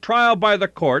 force a trial by the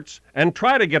courts, and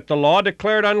try to get the law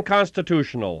declared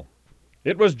unconstitutional.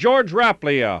 It was George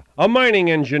Rappleyea, a mining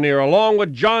engineer, along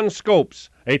with John Scopes,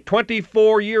 a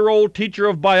 24-year-old teacher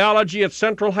of biology at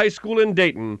Central High School in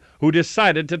Dayton, who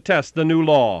decided to test the new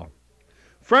law.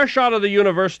 Fresh out of the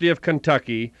University of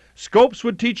Kentucky, Scopes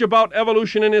would teach about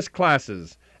evolution in his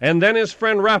classes, and then his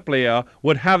friend Rappleyea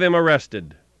would have him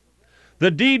arrested. The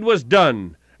deed was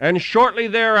done, and shortly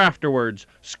thereafterwards,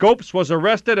 Scopes was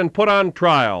arrested and put on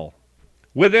trial.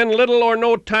 Within little or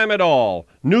no time at all,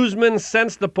 newsmen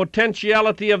sensed the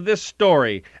potentiality of this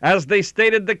story as they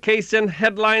stated the case in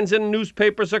headlines in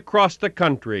newspapers across the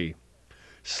country.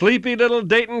 Sleepy little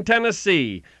Dayton,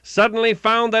 Tennessee, suddenly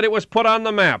found that it was put on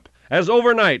the map, as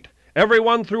overnight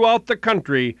everyone throughout the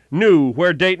country knew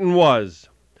where Dayton was.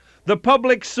 The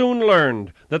public soon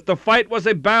learned that the fight was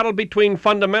a battle between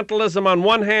fundamentalism on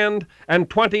one hand and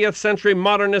 20th century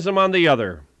modernism on the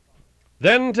other.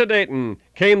 Then to Dayton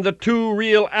came the two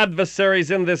real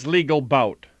adversaries in this legal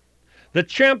bout. The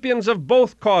champions of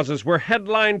both causes were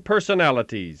headline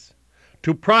personalities.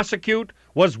 To prosecute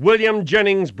was William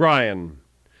Jennings Bryan.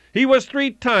 He was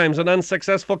 3 times an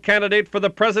unsuccessful candidate for the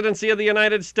presidency of the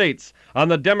United States on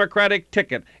the Democratic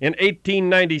ticket in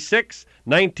 1896,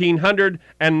 1900,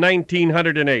 and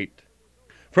 1908.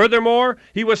 Furthermore,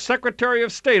 he was Secretary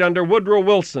of State under Woodrow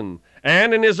Wilson,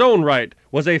 and in his own right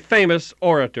was a famous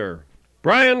orator.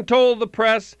 Bryan told the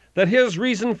press that his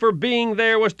reason for being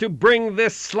there was to bring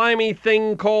this slimy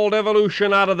thing called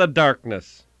evolution out of the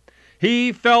darkness.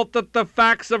 He felt that the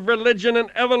facts of religion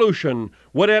and evolution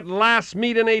would at last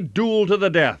meet in a duel to the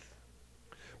death.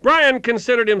 Bryan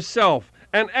considered himself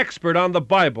an expert on the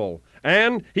Bible,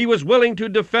 and he was willing to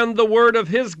defend the word of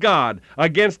his God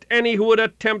against any who would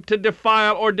attempt to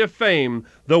defile or defame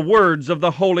the words of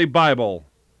the Holy Bible.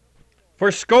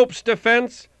 For Scopes'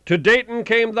 defense, to Dayton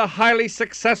came the highly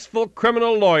successful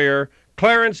criminal lawyer,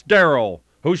 Clarence Darrow,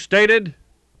 who stated,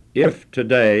 "If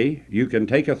today you can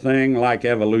take a thing like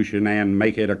evolution and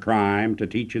make it a crime to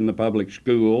teach in the public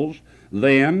schools,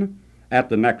 then, at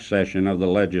the next session of the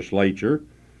legislature,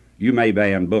 you may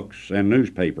ban books and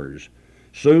newspapers.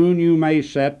 Soon you may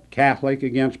set Catholic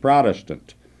against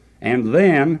Protestant, and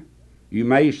then you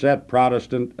may set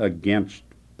Protestant against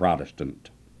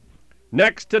Protestant."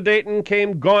 Next to Dayton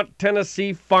came gaunt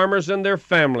Tennessee farmers and their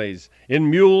families in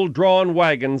mule-drawn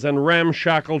wagons and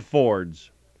ramshackled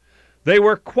Fords. They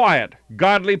were quiet,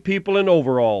 godly people in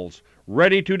overalls,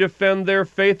 ready to defend their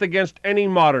faith against any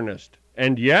modernist,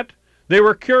 and yet they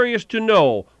were curious to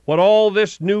know what all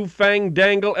this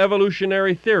new-fandangle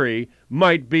evolutionary theory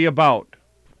might be about.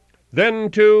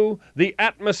 Then, too, the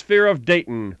atmosphere of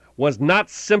Dayton was not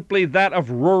simply that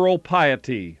of rural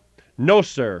piety. No,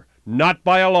 sir. Not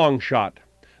by a long shot.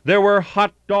 There were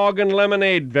hot dog and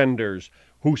lemonade vendors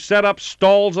who set up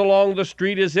stalls along the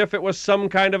street as if it was some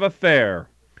kind of a fair.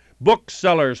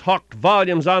 Booksellers hawked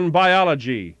volumes on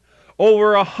biology.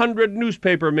 Over 100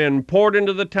 newspaper men poured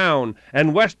into the town,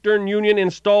 and Western Union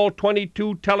installed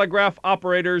 22 telegraph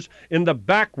operators in the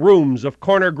back rooms of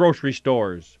corner grocery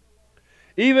stores.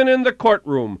 Even in the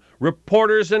courtroom,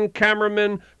 reporters and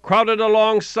cameramen crowded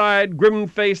alongside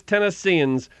grim-faced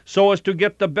Tennesseans so as to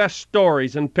get the best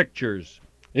stories and pictures.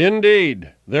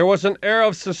 Indeed, there was an air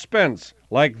of suspense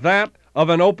like that of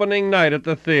an opening night at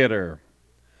the theater.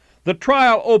 The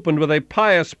trial opened with a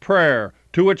pious prayer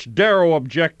to which Darrow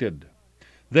objected.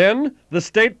 Then the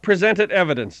state presented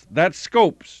evidence that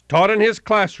Scopes taught in his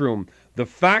classroom the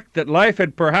fact that life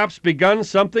had perhaps begun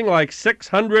something like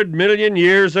 600 million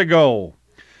years ago.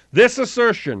 This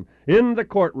assertion in the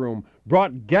courtroom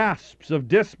brought gasps of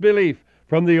disbelief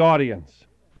from the audience.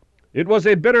 It was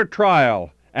a bitter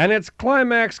trial, and its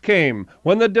climax came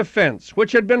when the defense,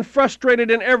 which had been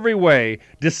frustrated in every way,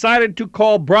 decided to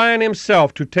call Bryan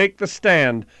himself to take the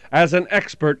stand as an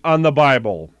expert on the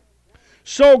Bible.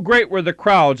 So great were the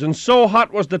crowds and so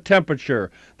hot was the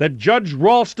temperature that Judge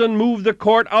Ralston moved the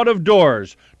court out of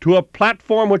doors to a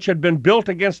platform which had been built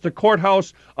against the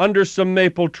courthouse under some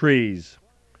maple trees.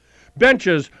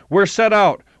 Benches were set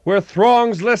out where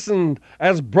throngs listened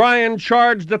as Bryan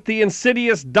charged that the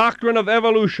insidious doctrine of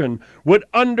evolution would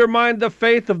undermine the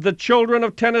faith of the children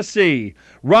of Tennessee,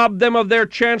 rob them of their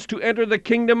chance to enter the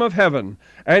kingdom of heaven,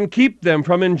 and keep them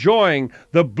from enjoying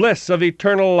the bliss of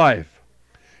eternal life.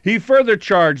 He further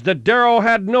charged that Darrow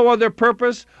had no other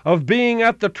purpose of being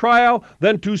at the trial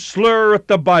than to slur at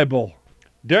the Bible.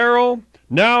 Darrow,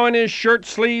 now in his shirt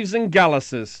sleeves and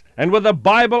galluses, and with a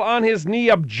Bible on his knee,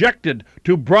 objected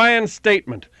to Bryan's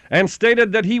statement, and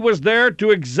stated that he was there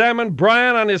to examine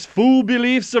Bryan on his fool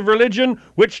beliefs of religion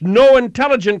which no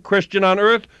intelligent Christian on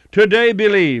earth today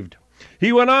believed.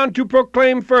 He went on to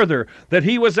proclaim further that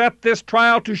he was at this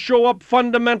trial to show up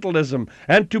fundamentalism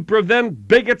and to prevent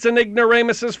bigots and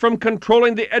ignoramuses from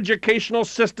controlling the educational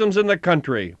systems in the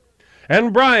country.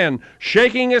 And Bryan,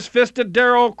 shaking his fist at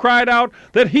Darrow, cried out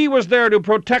that he was there to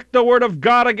protect the Word of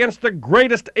God against the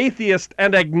greatest atheist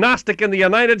and agnostic in the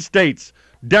United States,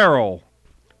 Darrow.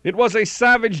 It was a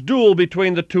savage duel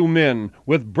between the two men,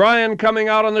 with Bryan coming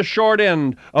out on the short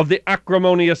end of the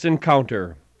acrimonious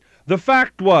encounter. The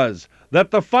fact was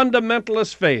that the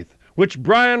fundamentalist faith which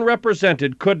Bryan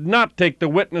represented could not take the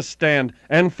witness stand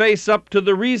and face up to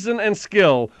the reason and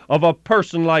skill of a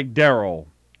person like Darrell.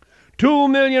 2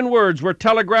 million words were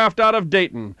telegraphed out of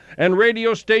Dayton, and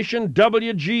radio station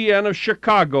WGN of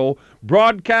Chicago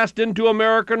broadcast into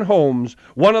American homes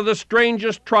one of the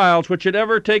strangest trials which had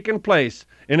ever taken place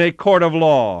in a court of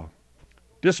law.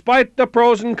 Despite the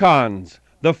pros and cons,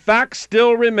 the fact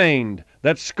still remained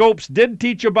that Scopes did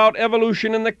teach about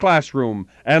evolution in the classroom,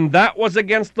 and that was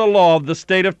against the law of the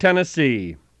state of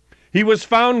Tennessee. He was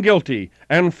found guilty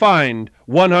and fined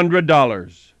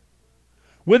 $100.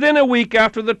 Within a week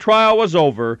after the trial was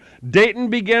over, Dayton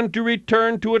began to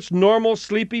return to its normal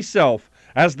sleepy self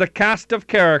as the cast of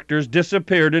characters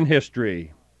disappeared in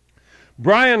history.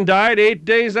 Bryan died 8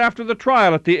 days after the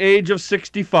trial at the age of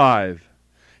 65.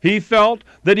 He felt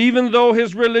that even though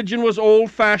his religion was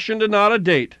old-fashioned and out of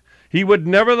date, he would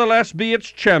nevertheless be its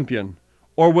champion,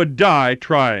 or would die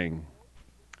trying.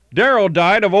 Darrell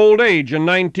died of old age in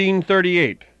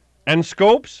 1938, and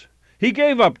Scopes? He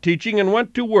gave up teaching and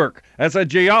went to work as a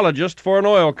geologist for an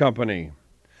oil company.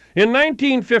 In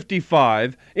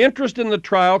 1955, interest in the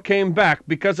trial came back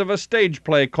because of a stage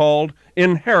play called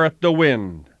Inherit the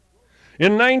Wind.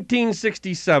 In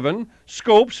 1967,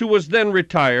 Scopes, who was then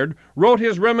retired, wrote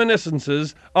his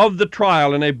reminiscences of the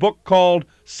trial in a book called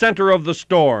Center of the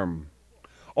Storm.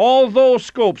 Although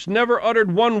Scopes never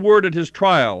uttered one word at his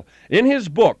trial, in his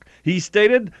book he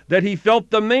stated that he felt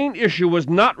the main issue was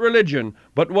not religion,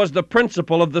 but was the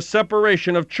principle of the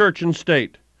separation of church and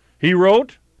state. He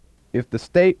wrote, "If the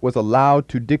state was allowed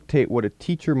to dictate what a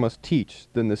teacher must teach,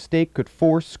 then the state could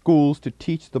force schools to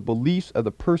teach the beliefs of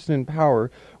the person in power,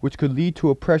 which could lead to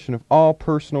oppression of all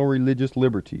personal religious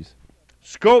liberties."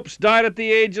 Scopes died at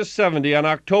the age of 70 on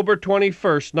October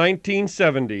 21,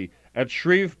 1970, at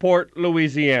Shreveport,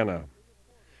 Louisiana.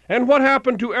 And what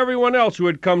happened to everyone else who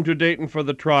had come to Dayton for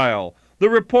the trial? The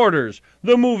reporters,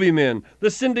 the movie men,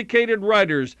 the syndicated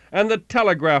writers, and the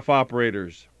telegraph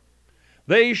operators.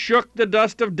 They shook the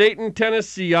dust of Dayton,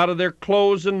 Tennessee out of their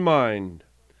clothes and mind.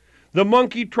 The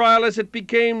monkey trial, as it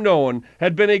became known,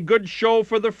 had been a good show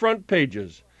for the front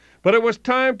pages, but it was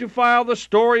time to file the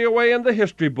story away in the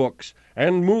history books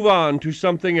and move on to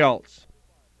something else.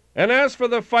 And as for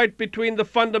the fight between the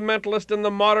fundamentalist and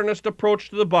the modernist approach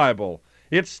to the Bible,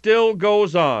 it still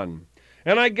goes on.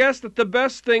 And I guess that the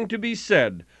best thing to be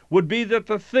said would be that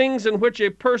the things in which a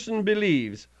person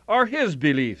believes are his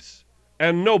beliefs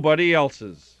and nobody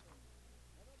else's.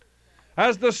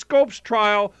 As the Scopes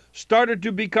trial started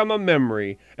to become a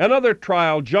memory, another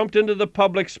trial jumped into the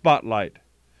public spotlight.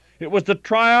 It was the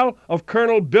trial of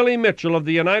Colonel Billy Mitchell of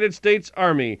the United States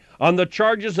Army on the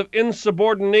charges of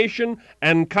insubordination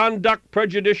and conduct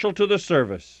prejudicial to the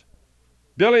service.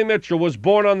 Billy Mitchell was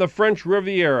born on the French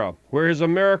Riviera, where his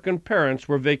American parents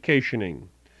were vacationing.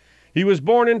 He was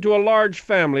born into a large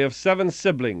family of 7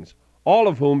 siblings, all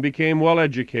of whom became well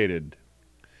educated.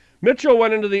 Mitchell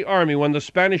went into the Army when the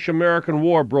Spanish-American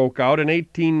War broke out in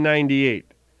 1898.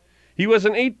 He was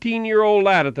an 18-year-old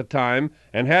lad at the time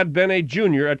and had been a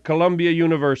junior at Columbia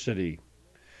University.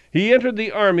 He entered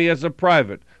the Army as a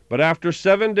private, but after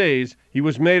 7 days he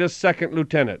was made a second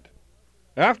lieutenant.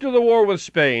 After the war with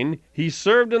Spain, he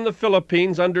served in the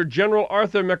Philippines under General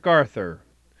Arthur MacArthur.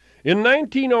 In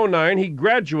 1909, he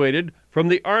graduated from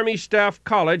the Army Staff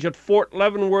College at Fort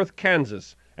Leavenworth,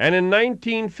 Kansas, and in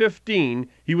 1915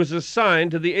 he was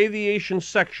assigned to the aviation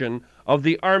section of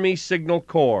the Army Signal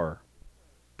Corps.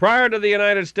 Prior to the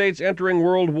United States entering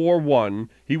World War I,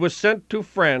 he was sent to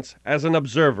France as an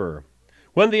observer.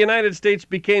 When the United States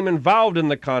became involved in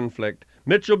the conflict,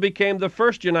 Mitchell became the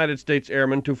first United States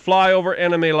airman to fly over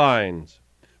enemy lines.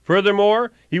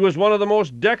 Furthermore, he was one of the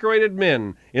most decorated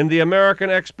men in the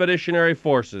American Expeditionary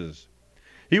Forces.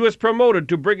 He was promoted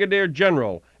to brigadier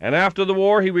general, and after the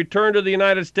war he returned to the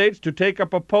United States to take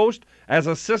up a post as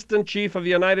Assistant Chief of the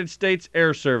United States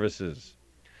Air Services.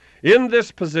 In this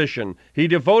position, he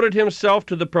devoted himself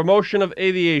to the promotion of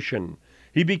aviation.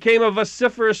 He became a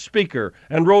vociferous speaker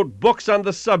and wrote books on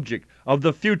the subject of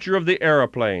the future of the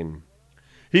aeroplane.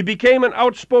 He became an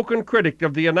outspoken critic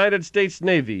of the United States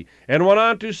Navy and went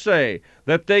on to say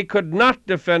that they could not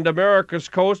defend America's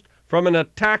coast from an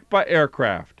attack by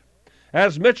aircraft.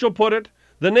 As Mitchell put it,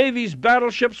 the Navy's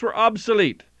battleships were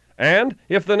obsolete, and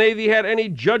if the Navy had any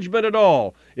judgment at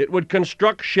all, it would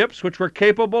construct ships which were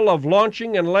capable of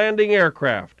launching and landing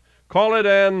aircraft. Call it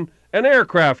an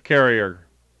aircraft carrier.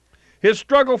 His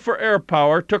struggle for air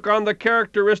power took on the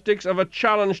characteristics of a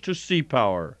challenge to sea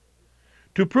power.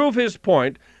 To prove his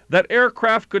point that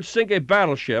aircraft could sink a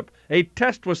battleship, a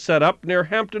test was set up near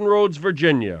Hampton Roads,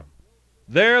 Virginia.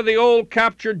 There the old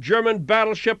captured German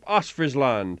battleship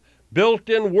Ostfriesland, built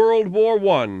in World War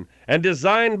I and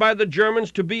designed by the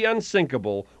Germans to be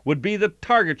unsinkable, would be the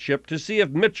target ship to see if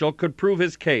Mitchell could prove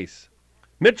his case.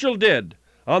 Mitchell did.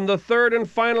 On the third and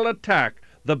final attack,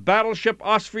 the battleship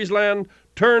Ostfriesland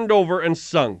turned over and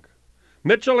sunk.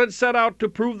 Mitchell had set out to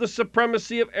prove the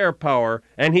supremacy of air power,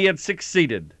 and he had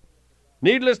succeeded.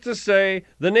 Needless to say,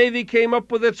 the Navy came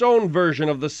up with its own version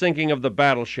of the sinking of the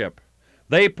battleship.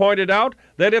 They pointed out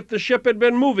that if the ship had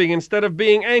been moving instead of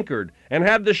being anchored, and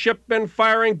had the ship been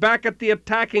firing back at the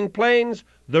attacking planes,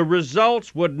 the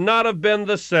results would not have been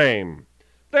the same.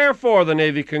 Therefore, the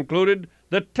Navy concluded,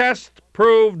 the test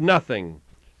proved nothing.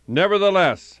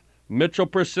 Nevertheless, Mitchell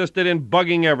persisted in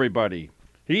bugging everybody.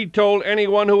 He told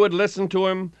anyone who would listen to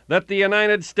him that the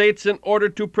United States, in order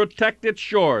to protect its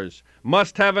shores,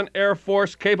 must have an air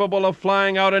force capable of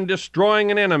flying out and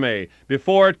destroying an enemy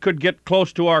before it could get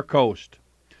close to our coast.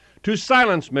 To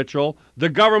silence Mitchell, the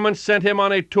government sent him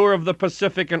on a tour of the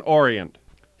Pacific and Orient.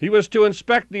 He was to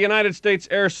inspect the United States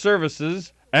Air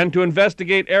Services and to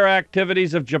investigate air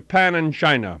activities of Japan and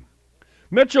China.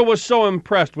 Mitchell was so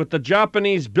impressed with the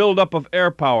Japanese buildup of air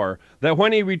power that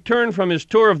when he returned from his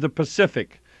tour of the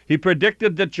Pacific, he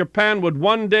predicted that Japan would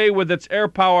one day, with its air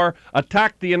power,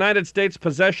 attack the United States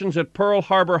possessions at Pearl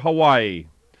Harbor, Hawaii.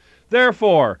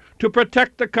 Therefore, to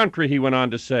protect the country, he went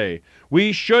on to say,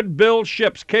 we should build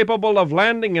ships capable of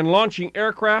landing and launching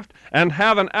aircraft and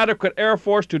have an adequate air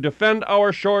force to defend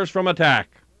our shores from attack.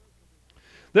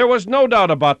 There was no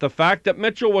doubt about the fact that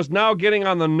Mitchell was now getting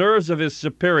on the nerves of his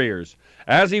superiors,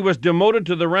 as he was demoted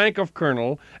to the rank of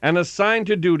colonel and assigned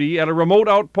to duty at a remote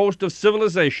outpost of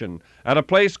civilization at a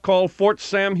place called Fort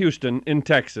Sam Houston in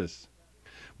Texas.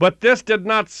 But this did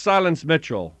not silence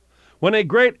Mitchell. When a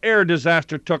great air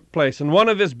disaster took place and one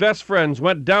of his best friends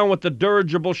went down with the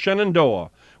dirigible Shenandoah,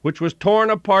 which was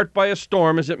torn apart by a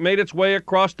storm as it made its way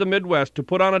across the Midwest to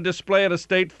put on a display at a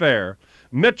state fair,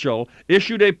 Mitchell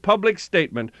issued a public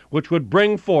statement which would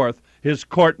bring forth his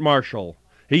court-martial.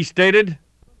 He stated,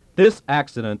 "This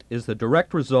accident is the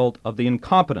direct result of the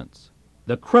incompetence,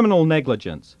 the criminal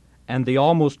negligence, and the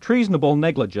almost treasonable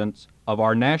negligence of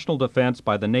our national defense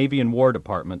by the Navy and War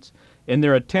Departments in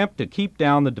their attempt to keep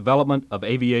down the development of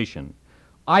aviation.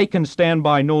 I can stand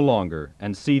by no longer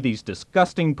and see these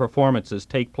disgusting performances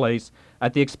take place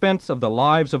at the expense of the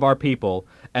lives of our people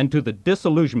and to the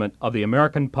disillusionment of the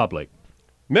American public."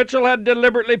 Mitchell had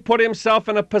deliberately put himself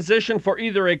in a position for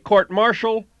either a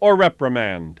court-martial or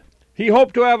reprimand. He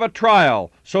hoped to have a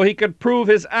trial so he could prove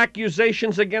his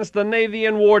accusations against the Navy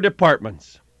and War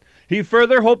Departments. He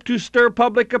further hoped to stir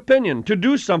public opinion to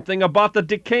do something about the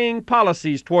decaying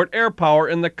policies toward air power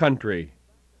in the country.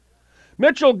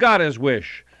 Mitchell got his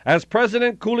wish, as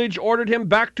President Coolidge ordered him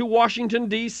back to Washington,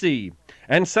 D.C.,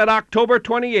 and set October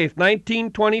 28,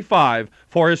 1925,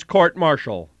 for his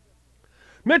court-martial.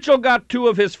 Mitchell got two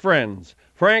of his friends,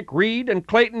 Frank Reed and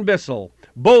Clayton Bissell,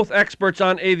 both experts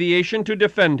on aviation, to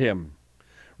defend him.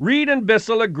 Reed and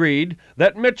Bissell agreed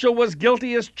that Mitchell was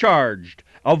guilty as charged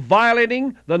of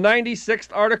violating the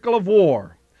 96th Article of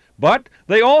War, but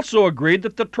they also agreed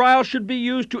that the trial should be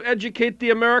used to educate the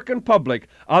American public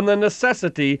on the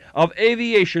necessity of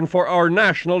aviation for our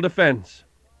national defense.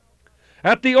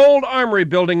 At the old Armory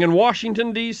building in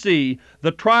Washington, D.C.,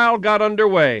 the trial got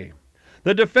underway.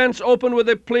 The defense opened with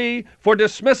a plea for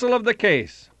dismissal of the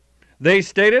case. They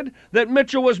stated that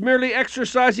Mitchell was merely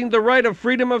exercising the right of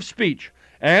freedom of speech,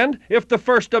 and if the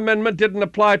First Amendment didn't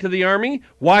apply to the Army,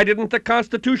 why didn't the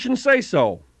Constitution say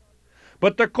so?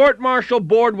 But the court-martial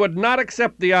board would not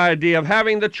accept the idea of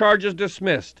having the charges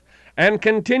dismissed, and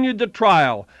continued the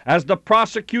trial as the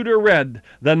prosecutor read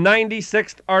the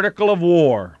 96th Article of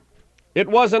War. It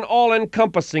was an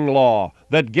all-encompassing law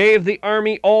that gave the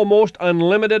Army almost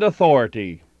unlimited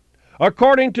authority.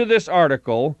 According to this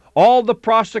article, all the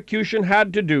prosecution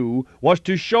had to do was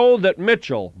to show that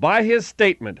Mitchell, by his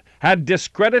statement, had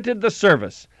discredited the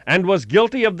service and was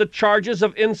guilty of the charges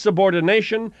of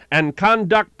insubordination and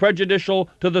conduct prejudicial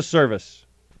to the service.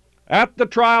 At the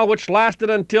trial, which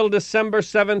lasted until December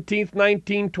 17,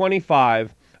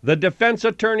 1925, the defense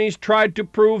attorneys tried to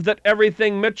prove that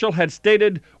everything Mitchell had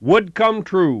stated would come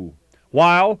true,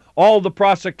 while all the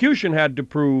prosecution had to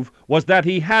prove was that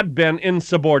he had been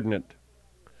insubordinate.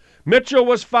 Mitchell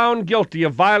was found guilty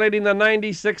of violating the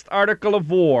 96th Article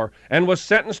of War and was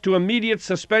sentenced to immediate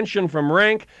suspension from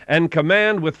rank and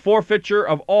command with forfeiture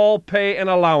of all pay and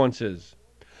allowances.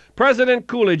 President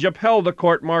Coolidge upheld the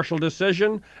court-martial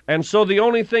decision, and so the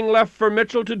only thing left for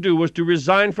Mitchell to do was to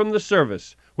resign from the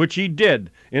service, which he did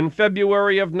in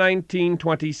February of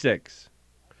 1926.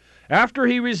 After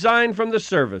he resigned from the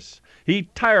service, he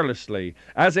tirelessly,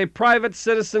 as a private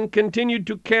citizen, continued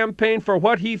to campaign for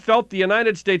what he felt the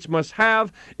United States must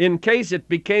have in case it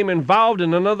became involved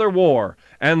in another war,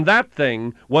 and that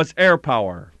thing was air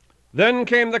power. Then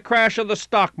came the crash of the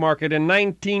stock market in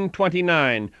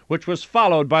 1929, which was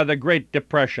followed by the Great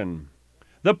Depression.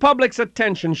 The public's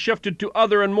attention shifted to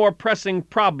other and more pressing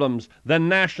problems than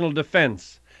national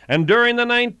defense, and during the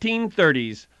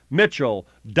 1930s, Mitchell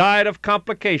died of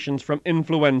complications from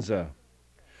influenza.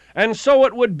 And so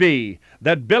it would be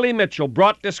that Billy Mitchell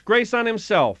brought disgrace on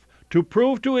himself to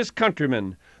prove to his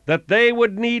countrymen that they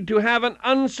would need to have an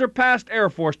unsurpassed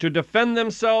Air Force to defend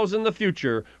themselves in the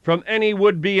future from any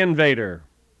would-be invader.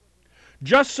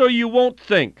 Just so you won't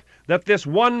think that this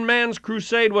one man's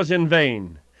crusade was in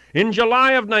vain, in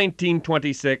July of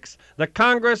 1926, the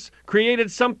Congress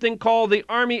created something called the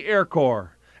Army Air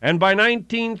Corps, and by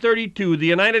 1932 the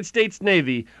United States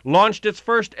Navy launched its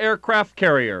first aircraft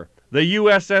carrier, the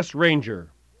USS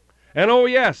Ranger. And oh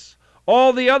yes,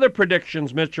 all the other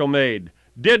predictions Mitchell made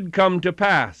did come to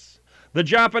pass. The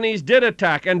Japanese did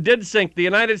attack and did sink the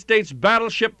United States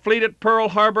battleship fleet at Pearl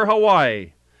Harbor,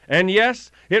 Hawaii. And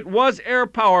yes, it was air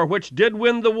power which did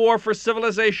win the war for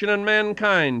civilization and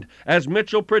mankind, as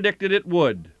Mitchell predicted it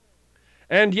would.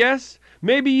 And yes,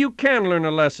 maybe you can learn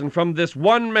a lesson from this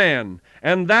one man,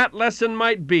 and that lesson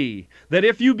might be that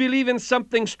if you believe in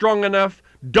something strong enough,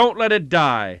 don't let it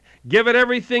die. Give it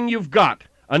everything you've got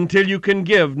until you can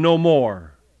give no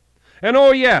more. And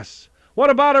oh yes, what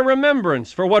about a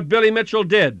remembrance for what Billy Mitchell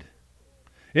did?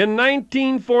 In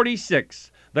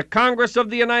 1946, the Congress of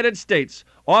the United States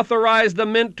authorized the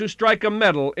Mint to strike a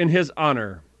medal in his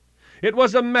honor. It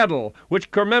was a medal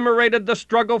which commemorated the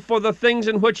struggle for the things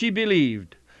in which he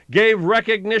believed, gave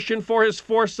recognition for his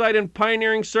foresight and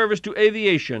pioneering service to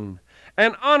aviation,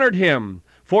 and honored him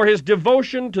for his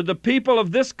devotion to the people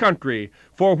of this country,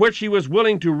 for which he was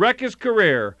willing to wreck his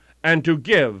career and to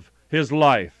give his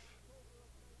life.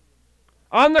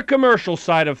 On the commercial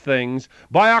side of things,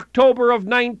 by October of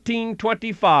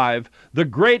 1925, the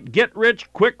great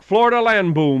get-rich-quick Florida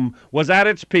land boom was at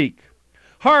its peak.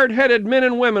 Hard-headed men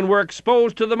and women were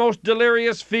exposed to the most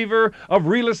delirious fever of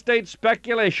real estate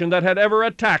speculation that had ever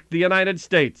attacked the United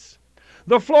States.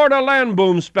 The Florida land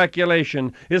boom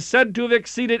speculation is said to have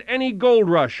exceeded any gold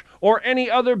rush or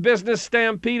any other business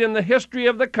stampede in the history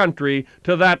of the country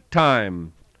to that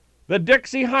time. The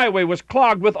Dixie Highway was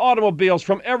clogged with automobiles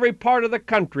from every part of the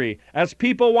country as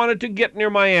people wanted to get near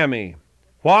Miami.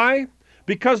 Why?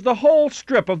 Because the whole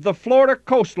strip of the Florida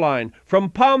coastline from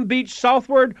Palm Beach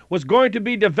southward was going to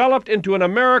be developed into an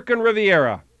American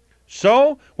Riviera.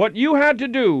 So, what you had to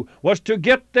do was to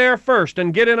get there first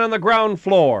and get in on the ground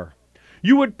floor.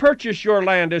 You would purchase your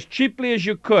land as cheaply as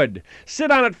you could, sit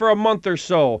on it for a month or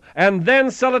so, and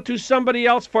then sell it to somebody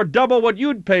else for double what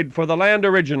you'd paid for the land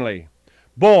originally.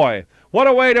 Boy, what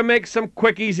a way to make some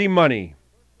quick, easy money.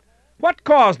 What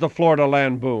caused the Florida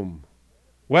land boom?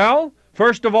 Well,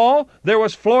 first of all, there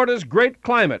was Florida's great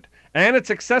climate and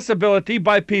its accessibility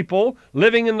by people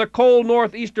living in the cold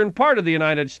northeastern part of the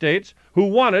United States who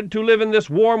wanted to live in this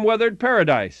warm-weathered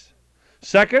paradise.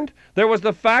 Second, there was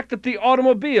the fact that the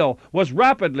automobile was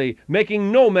rapidly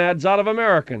making nomads out of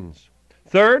Americans.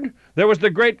 Third, there was the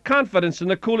great confidence in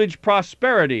the Coolidge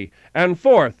prosperity. And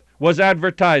fourth was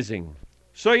advertising.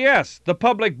 So yes, the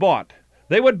public bought.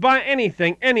 They would buy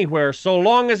anything, anywhere, so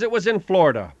long as it was in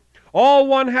Florida. All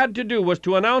one had to do was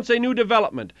to announce a new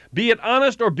development, be it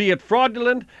honest or be it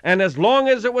fraudulent, and as long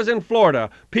as it was in Florida,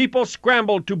 people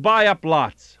scrambled to buy up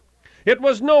lots. It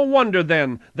was no wonder,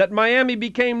 then, that Miami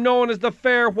became known as the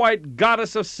fair white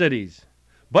goddess of cities.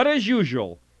 But as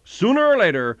usual, sooner or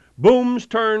later, booms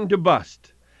turned to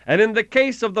bust. And in the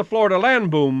case of the Florida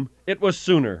land boom, it was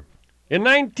sooner. In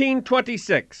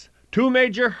 1926, two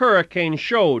major hurricanes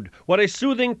showed what a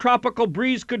soothing tropical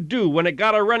breeze could do when it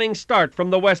got a running start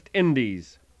from the West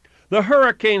Indies. The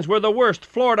hurricanes were the worst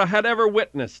Florida had ever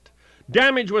witnessed.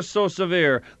 Damage was so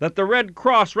severe that the Red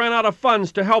Cross ran out of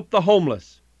funds to help the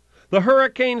homeless. The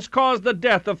hurricanes caused the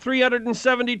death of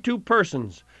 372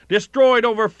 persons, destroyed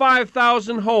over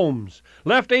 5,000 homes,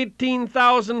 left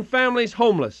 18,000 families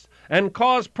homeless, and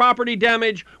caused property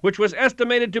damage which was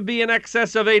estimated to be in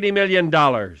excess of $80 million.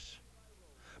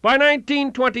 By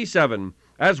 1927,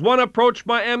 as one approached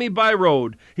Miami by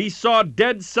road, he saw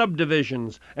dead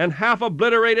subdivisions and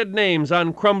half-obliterated names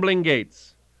on crumbling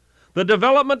gates. The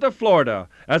development of Florida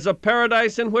as a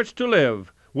paradise in which to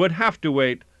live would have to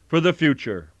wait for the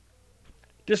future.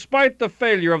 Despite the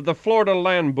failure of the Florida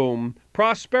land boom,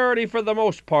 prosperity for the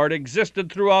most part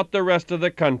existed throughout the rest of the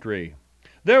country.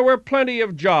 There were plenty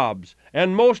of jobs,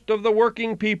 and most of the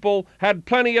working people had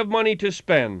plenty of money to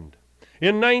spend.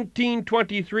 In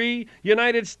 1923,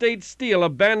 United States Steel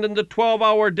abandoned the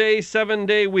 12-hour day,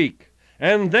 7-day week.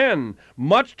 And then,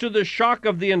 much to the shock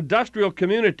of the industrial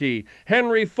community,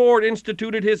 Henry Ford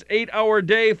instituted his 8-hour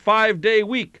day, 5-day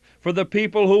week for the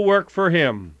people who work for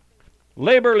him.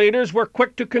 Labor leaders were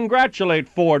quick to congratulate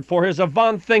Ford for his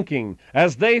avant thinking,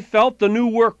 as they felt the new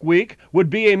work week would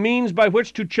be a means by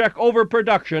which to check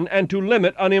overproduction and to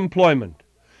limit unemployment.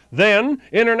 Then,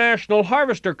 International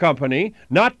Harvester Company,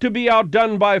 not to be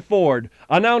outdone by Ford,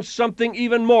 announced something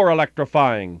even more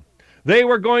electrifying. They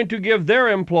were going to give their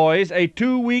employees a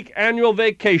 2-week annual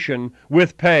vacation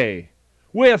with pay.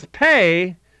 With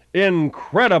pay?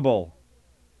 Incredible!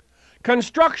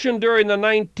 Construction during the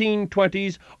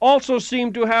 1920s also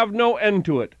seemed to have no end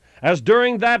to it, as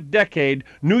during that decade,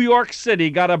 New York City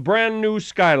got a brand new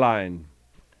skyline.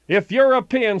 If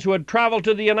Europeans who had traveled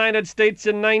to the United States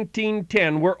in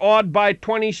 1910 were awed by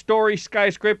 20-story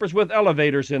skyscrapers with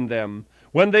elevators in them,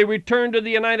 when they returned to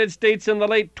the United States in the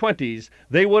late 20s,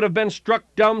 they would have been struck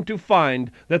dumb to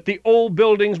find that the old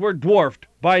buildings were dwarfed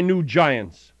by new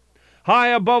giants. High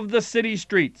above the city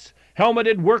streets,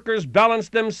 helmeted workers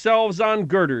balanced themselves on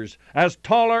girders as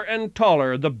taller and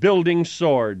taller the buildings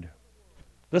soared.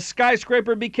 The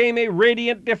skyscraper became a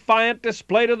radiant, defiant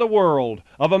display to the world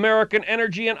of American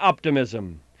energy and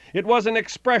optimism. It was an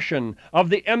expression of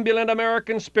the ebullient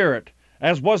American spirit,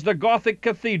 as was the Gothic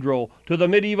cathedral to the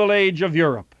medieval age of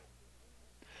Europe.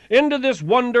 Into this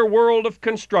wonder world of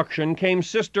construction came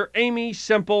Sister Amy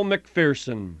Semple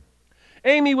McPherson.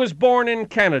 Amy was born in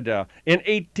Canada in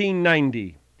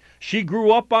 1890. She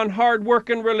grew up on hard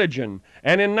work and religion,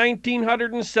 and in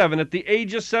 1907, at the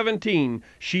age of 17,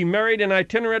 she married an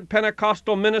itinerant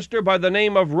Pentecostal minister by the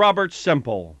name of Robert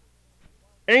Semple.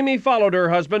 Amy followed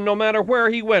her husband no matter where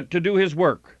he went to do his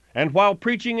work, and while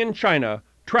preaching in China,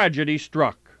 tragedy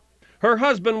struck. Her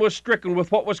husband was stricken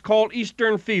with what was called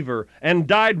Eastern fever and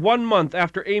died 1 month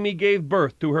after Amy gave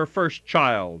birth to her first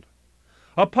child.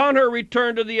 Upon her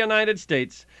return to the United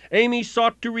States, Amy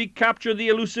sought to recapture the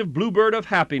elusive bluebird of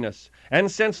happiness,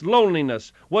 and since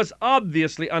loneliness was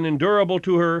obviously unendurable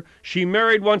to her, she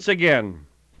married once again.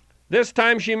 This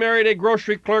time she married a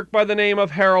grocery clerk by the name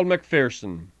of Harold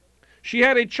McPherson. She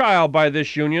had a child by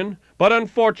this union, but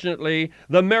unfortunately,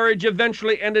 the marriage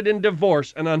eventually ended in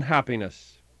divorce and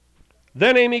unhappiness.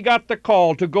 Then Amy got the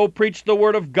call to go preach the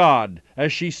Word of God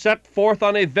as she set forth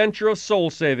on a venture of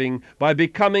soul-saving by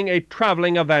becoming a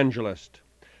traveling evangelist.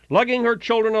 Lugging her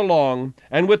children along,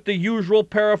 and with the usual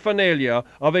paraphernalia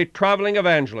of a traveling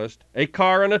evangelist, a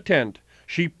car and a tent,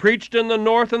 she preached in the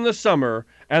North in the summer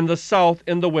and the South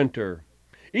in the winter.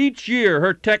 Each year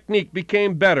her technique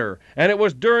became better, and it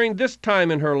was during this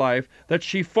time in her life that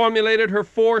she formulated her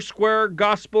four-square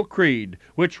gospel creed,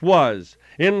 which was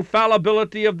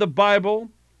infallibility of the Bible,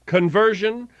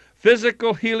 conversion,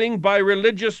 physical healing by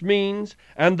religious means,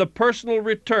 and the personal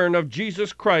return of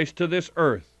Jesus Christ to this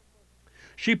earth.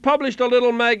 She published a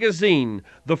little magazine,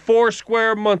 the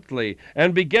Foursquare Monthly,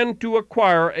 and began to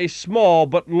acquire a small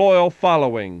but loyal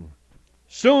following.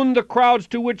 Soon the crowds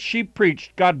to which she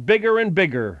preached got bigger and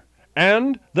bigger,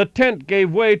 and the tent gave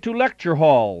way to lecture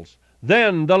halls.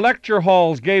 Then the lecture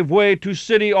halls gave way to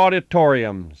city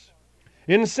auditoriums.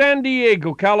 In San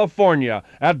Diego, California,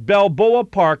 at Balboa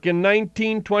Park in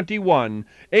 1921,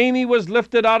 Amy was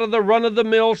lifted out of the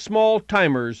run-of-the-mill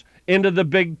small-timers into the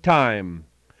big time.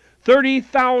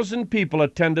 30,000 people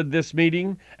attended this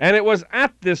meeting, and it was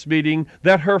at this meeting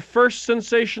that her first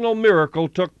sensational miracle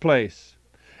took place.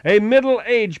 A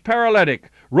middle-aged paralytic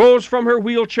rose from her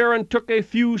wheelchair and took a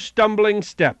few stumbling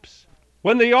steps.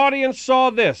 When the audience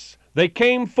saw this, they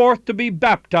came forth to be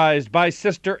baptized by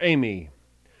Sister Amy.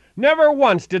 Never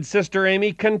once did Sister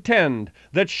Amy contend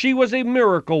that she was a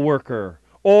miracle worker,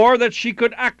 or that she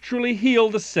could actually heal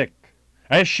the sick.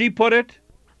 As she put it,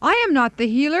 "I am not the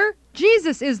healer.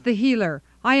 Jesus is the healer.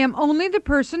 I am only the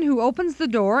person who opens the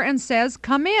door and says,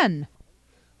 'Come in.'"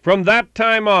 From that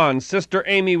time on, Sister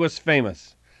Amy was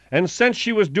famous. And since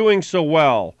she was doing so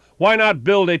well, why not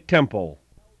build a temple?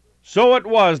 So it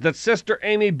was that Sister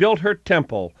Amy built her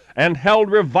temple and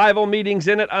held revival meetings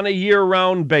in it on a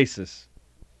year-round basis.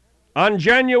 On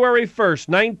January 1st,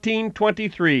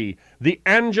 1923, the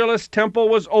Angelus Temple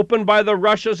was opened by the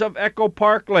rushes of Echo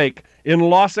Park Lake in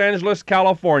Los Angeles,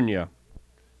 California.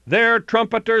 There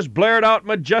trumpeters blared out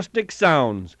majestic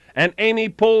sounds, and Amy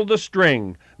pulled the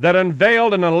string that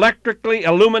unveiled an electrically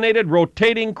illuminated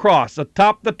rotating cross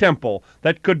atop the temple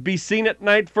that could be seen at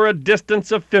night for a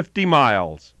distance of 50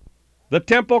 miles. The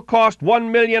temple cost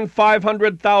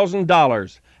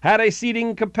 $1,500,000, had a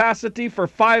seating capacity for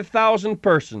 5,000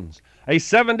 persons, a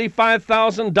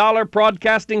 $75,000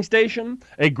 broadcasting station,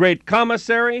 a great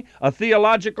commissary, a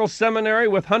theological seminary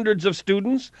with hundreds of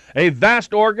students, a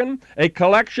vast organ, a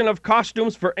collection of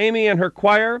costumes for Amy and her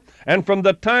choir, and from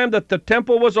the time that the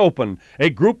temple was open, a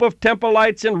group of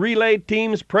Templites in relay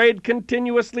teams prayed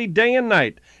continuously day and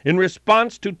night in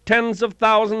response to tens of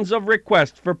thousands of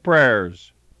requests for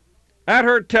prayers. At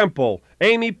her temple,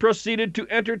 Amy proceeded to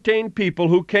entertain people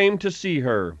who came to see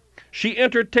her. She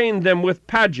entertained them with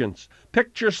pageants,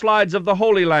 picture slides of the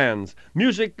Holy Lands,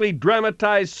 musically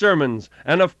dramatized sermons,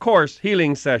 and of course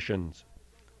healing sessions.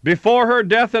 Before her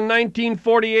death in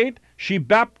 1948, she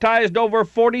baptized over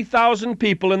 40,000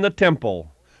 people in the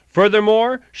temple.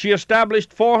 Furthermore, she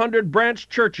established 400 branch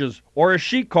churches, or as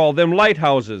she called them,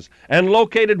 lighthouses, and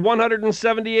located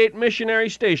 178 missionary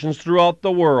stations throughout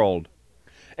the world.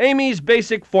 Amy's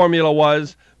basic formula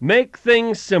was, make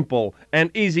things simple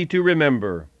and easy to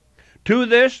remember. To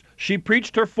this, she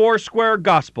preached her four-square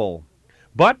gospel.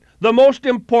 But the most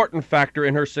important factor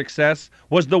in her success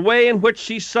was the way in which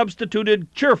she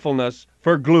substituted cheerfulness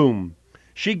for gloom.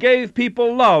 She gave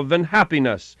people love and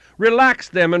happiness,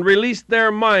 relaxed them and released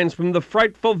their minds from the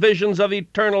frightful visions of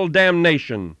eternal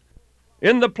damnation.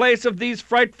 In the place of these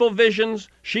frightful visions,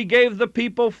 she gave the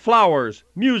people flowers,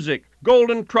 music,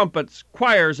 golden trumpets,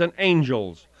 choirs, and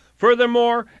angels.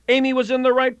 Furthermore, Amy was in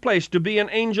the right place to be an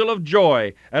angel of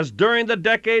joy, as during the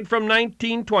decade from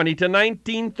 1920 to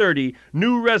 1930,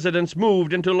 new residents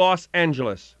moved into Los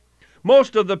Angeles.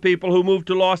 Most of the people who moved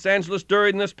to Los Angeles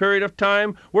during this period of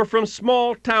time were from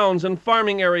small towns and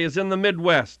farming areas in the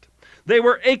Midwest. They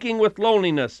were aching with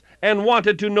loneliness and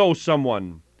wanted to know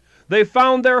someone. They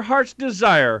found their heart's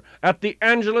desire at the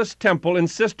Angelus Temple in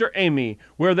Sister Amy,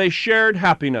 where they shared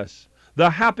happiness,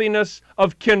 the happiness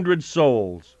of kindred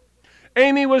souls.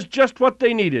 Amy was just what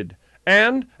they needed,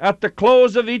 and at the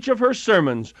close of each of her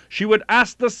sermons, she would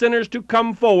ask the sinners to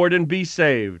come forward and be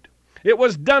saved. It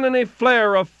was done in a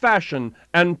flare of fashion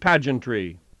and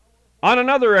pageantry. On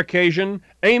another occasion,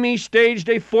 Amy staged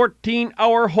a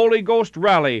 14-hour Holy Ghost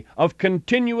rally of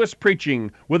continuous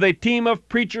preaching with a team of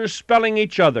preachers spelling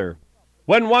each other.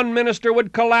 When one minister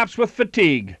would collapse with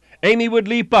fatigue, Amy would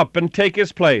leap up and take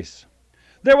his place.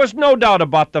 There was no doubt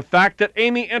about the fact that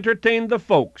Amy entertained the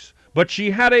folks, but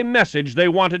she had a message they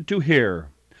wanted to hear.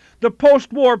 The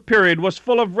post-war period was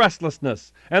full of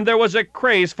restlessness, and there was a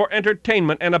craze for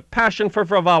entertainment and a passion for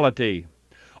frivolity,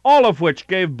 all of which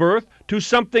gave birth to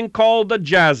something called the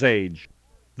Jazz Age.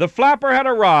 The flapper had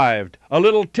arrived, a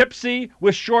little tipsy,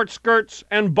 with short skirts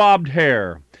and bobbed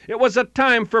hair. It was a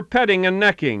time for petting and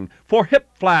necking, for hip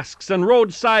flasks and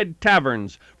roadside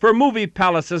taverns, for movie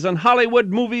palaces and Hollywood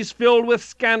movies filled with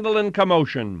scandal and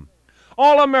commotion.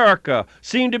 All America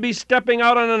seemed to be stepping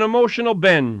out on an emotional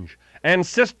binge, and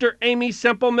Sister Amy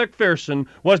Semple McPherson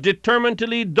was determined to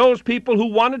lead those people who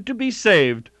wanted to be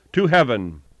saved to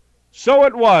heaven. So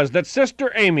it was that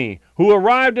Sister Amy, who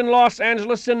arrived in Los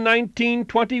Angeles in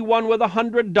 1921 with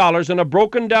 $100 in a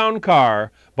broken-down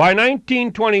car, by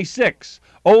 1926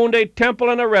 owned a temple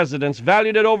and a residence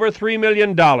valued at over $3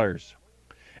 million.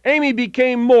 Amy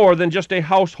became more than just a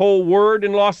household word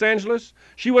in Los Angeles.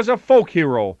 She was a folk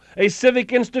hero, a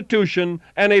civic institution,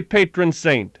 and a patron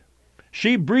saint.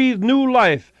 She breathed new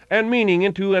life and meaning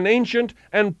into an ancient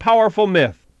and powerful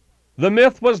myth. The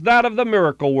myth was that of the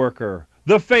miracle worker,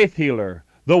 the faith healer,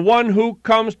 the one who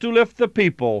comes to lift the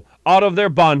people out of their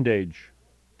bondage.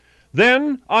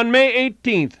 Then, on May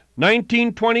 18th,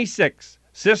 1926,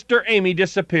 Sister Amy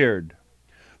disappeared.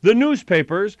 The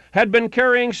newspapers had been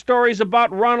carrying stories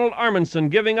about Ronald Armandson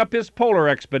giving up his polar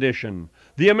expedition,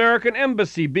 the American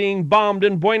embassy being bombed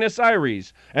in Buenos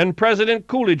Aires, and President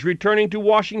Coolidge returning to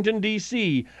Washington,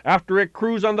 D.C. after a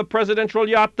cruise on the presidential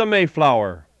yacht, the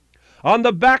Mayflower. On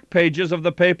the back pages of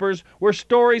the papers were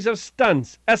stories of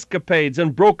stunts, escapades,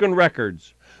 and broken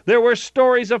records. There were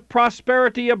stories of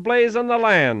prosperity ablaze on the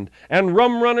land, and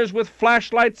rum runners with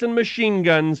flashlights and machine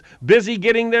guns busy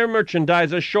getting their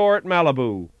merchandise ashore at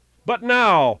Malibu. But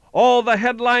now, all the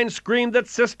headlines screamed that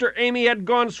Sister Amy had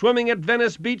gone swimming at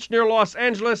Venice Beach near Los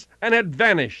Angeles and had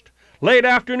vanished. Late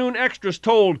afternoon extras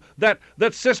told that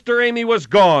Sister Amy was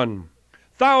gone.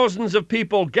 Thousands of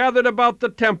people gathered about the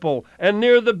temple and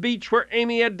near the beach where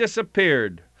Amy had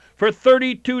disappeared. For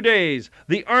 32 days,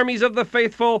 the armies of the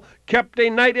faithful kept a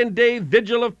night and day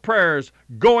vigil of prayers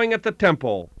going at the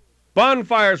temple.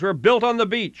 Bonfires were built on the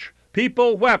beach.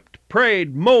 People wept,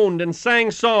 prayed, moaned, and sang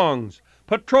songs.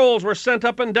 Patrols were sent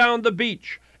up and down the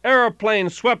beach.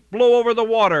 Aeroplanes swept low over the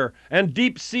water, and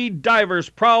deep-sea divers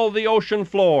prowled the ocean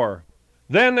floor.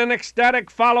 Then an ecstatic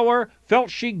follower felt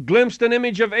she glimpsed an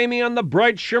image of Amy on the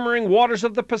bright, shimmering waters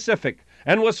of the Pacific,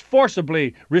 and was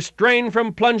forcibly restrained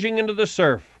from plunging into the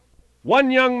surf.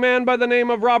 One young man by the name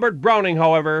of Robert Browning,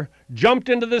 however, jumped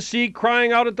into the sea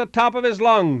crying out at the top of his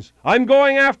lungs, "I'm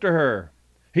going after her!"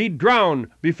 He drowned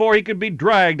before he could be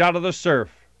dragged out of the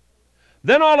surf.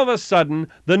 Then all of a sudden,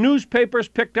 the newspapers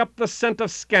picked up the scent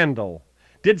of scandal.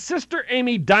 Did Sister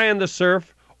Amy die in the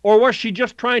surf, or was she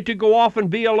just trying to go off and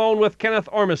be alone with Kenneth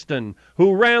Ormiston,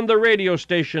 who ran the radio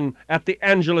station at the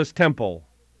Angelus Temple?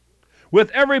 With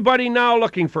everybody now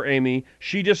looking for Amy,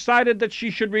 she decided that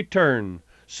she should return.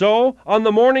 So, on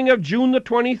the morning of June the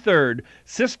 23rd,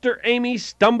 Sister Amy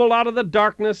stumbled out of the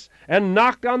darkness and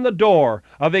knocked on the door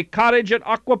of a cottage at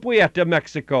Agua Prieta,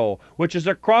 Mexico, which is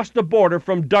across the border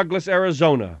from Douglas,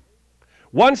 Arizona.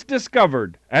 Once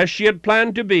discovered, as she had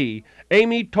planned to be,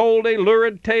 Amy told a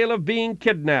lurid tale of being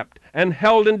kidnapped and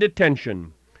held in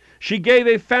detention. She gave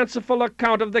a fanciful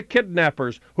account of the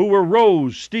kidnappers, who were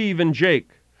Rose, Steve, and Jake.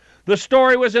 The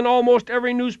story was in almost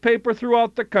every newspaper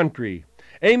throughout the country.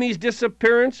 Amy's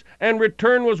disappearance and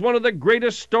return was one of the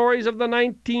greatest stories of the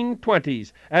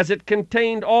 1920s, as it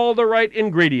contained all the right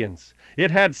ingredients.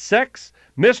 It had sex,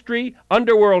 mystery,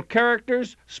 underworld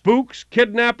characters, spooks,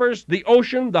 kidnappers, the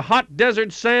ocean, the hot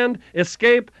desert sand,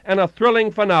 escape, and a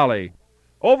thrilling finale.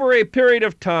 Over a period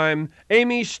of time,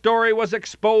 Amy's story was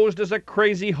exposed as a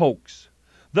crazy hoax.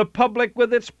 The public,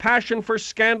 with its passion for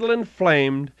scandal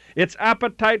inflamed, its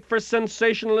appetite for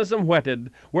sensationalism whetted,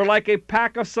 were like a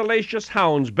pack of salacious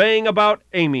hounds baying about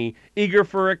Amy, eager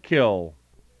for a kill.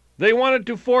 They wanted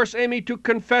to force Amy to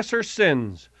confess her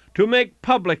sins, to make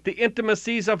public the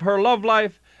intimacies of her love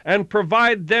life, and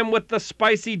provide them with the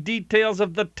spicy details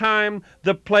of the time,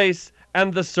 the place,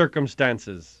 and the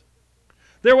circumstances.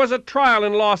 There was a trial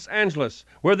in Los Angeles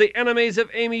where the enemies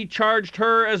of Amy charged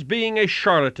her as being a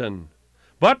charlatan.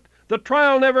 But the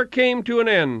trial never came to an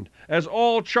end, as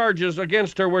all charges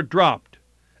against her were dropped.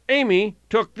 Amy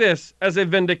took this as a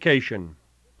vindication.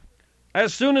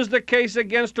 As soon as the case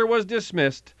against her was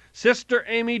dismissed, Sister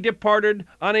Amy departed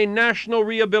on a national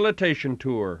rehabilitation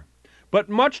tour. But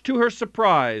much to her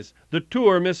surprise, the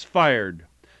tour misfired.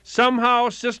 Somehow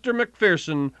Sister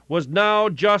McPherson was now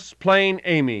just plain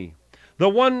Amy. The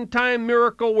one-time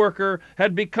miracle worker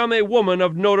had become a woman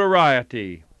of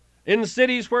notoriety. In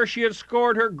cities where she had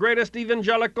scored her greatest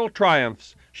evangelical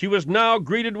triumphs, she was now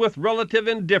greeted with relative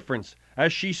indifference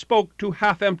as she spoke to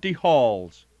half-empty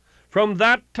halls. From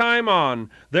that time on,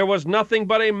 there was nothing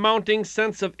but a mounting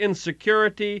sense of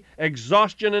insecurity,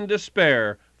 exhaustion, and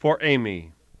despair for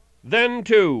Amy. Then,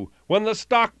 too, when the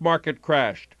stock market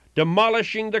crashed,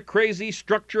 demolishing the crazy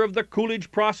structure of the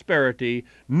Coolidge prosperity,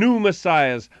 new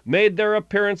messiahs made their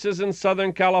appearances in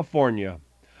Southern California.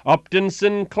 Upton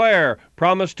Sinclair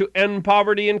promised to end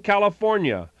poverty in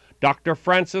California. Dr.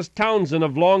 Francis Townsend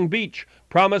of Long Beach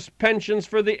promised pensions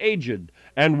for the aged,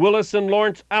 and Willis and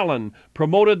Lawrence Allen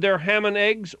promoted their ham and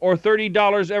eggs or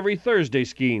 $30 every Thursday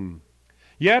scheme.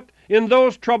 Yet, in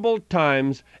those troubled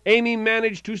times, Amy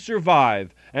managed to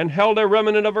survive and held a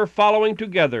remnant of her following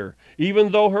together,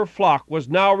 even though her flock was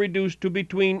now reduced to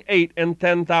between 8,000 and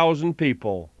 10,000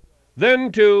 people.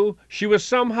 Then, too, she was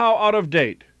somehow out of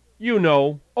date. You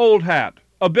know, old hat,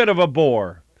 a bit of a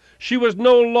bore. She was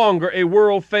no longer a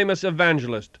world-famous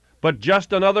evangelist, but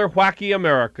just another wacky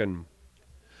American.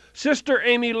 Sister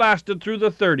Amy lasted through the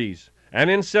 30s,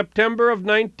 and in September of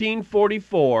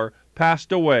 1944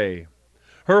 passed away.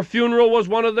 Her funeral was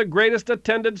one of the greatest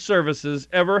attended services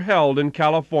ever held in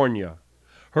California.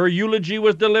 Her eulogy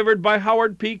was delivered by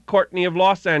Howard P. Courtney of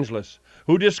Los Angeles,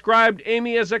 who described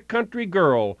Amy as a country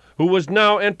girl who was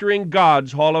now entering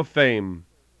God's Hall of Fame.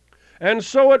 And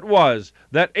so it was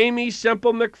that Amy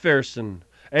Semple McPherson,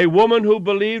 a woman who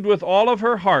believed with all of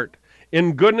her heart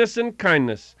in goodness and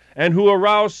kindness, and who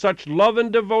aroused such love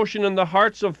and devotion in the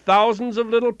hearts of thousands of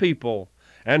little people,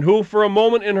 and who for a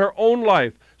moment in her own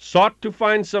life sought to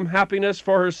find some happiness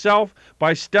for herself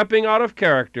by stepping out of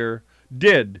character,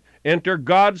 did enter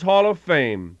God's Hall of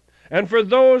Fame. And for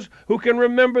those who can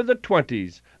remember the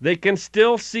 20s, they can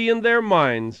still see in their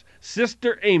minds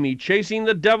Sister Amy chasing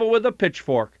the devil with a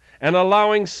pitchfork and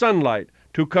allowing sunlight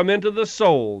to come into the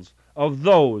souls of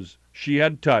those she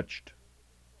had touched.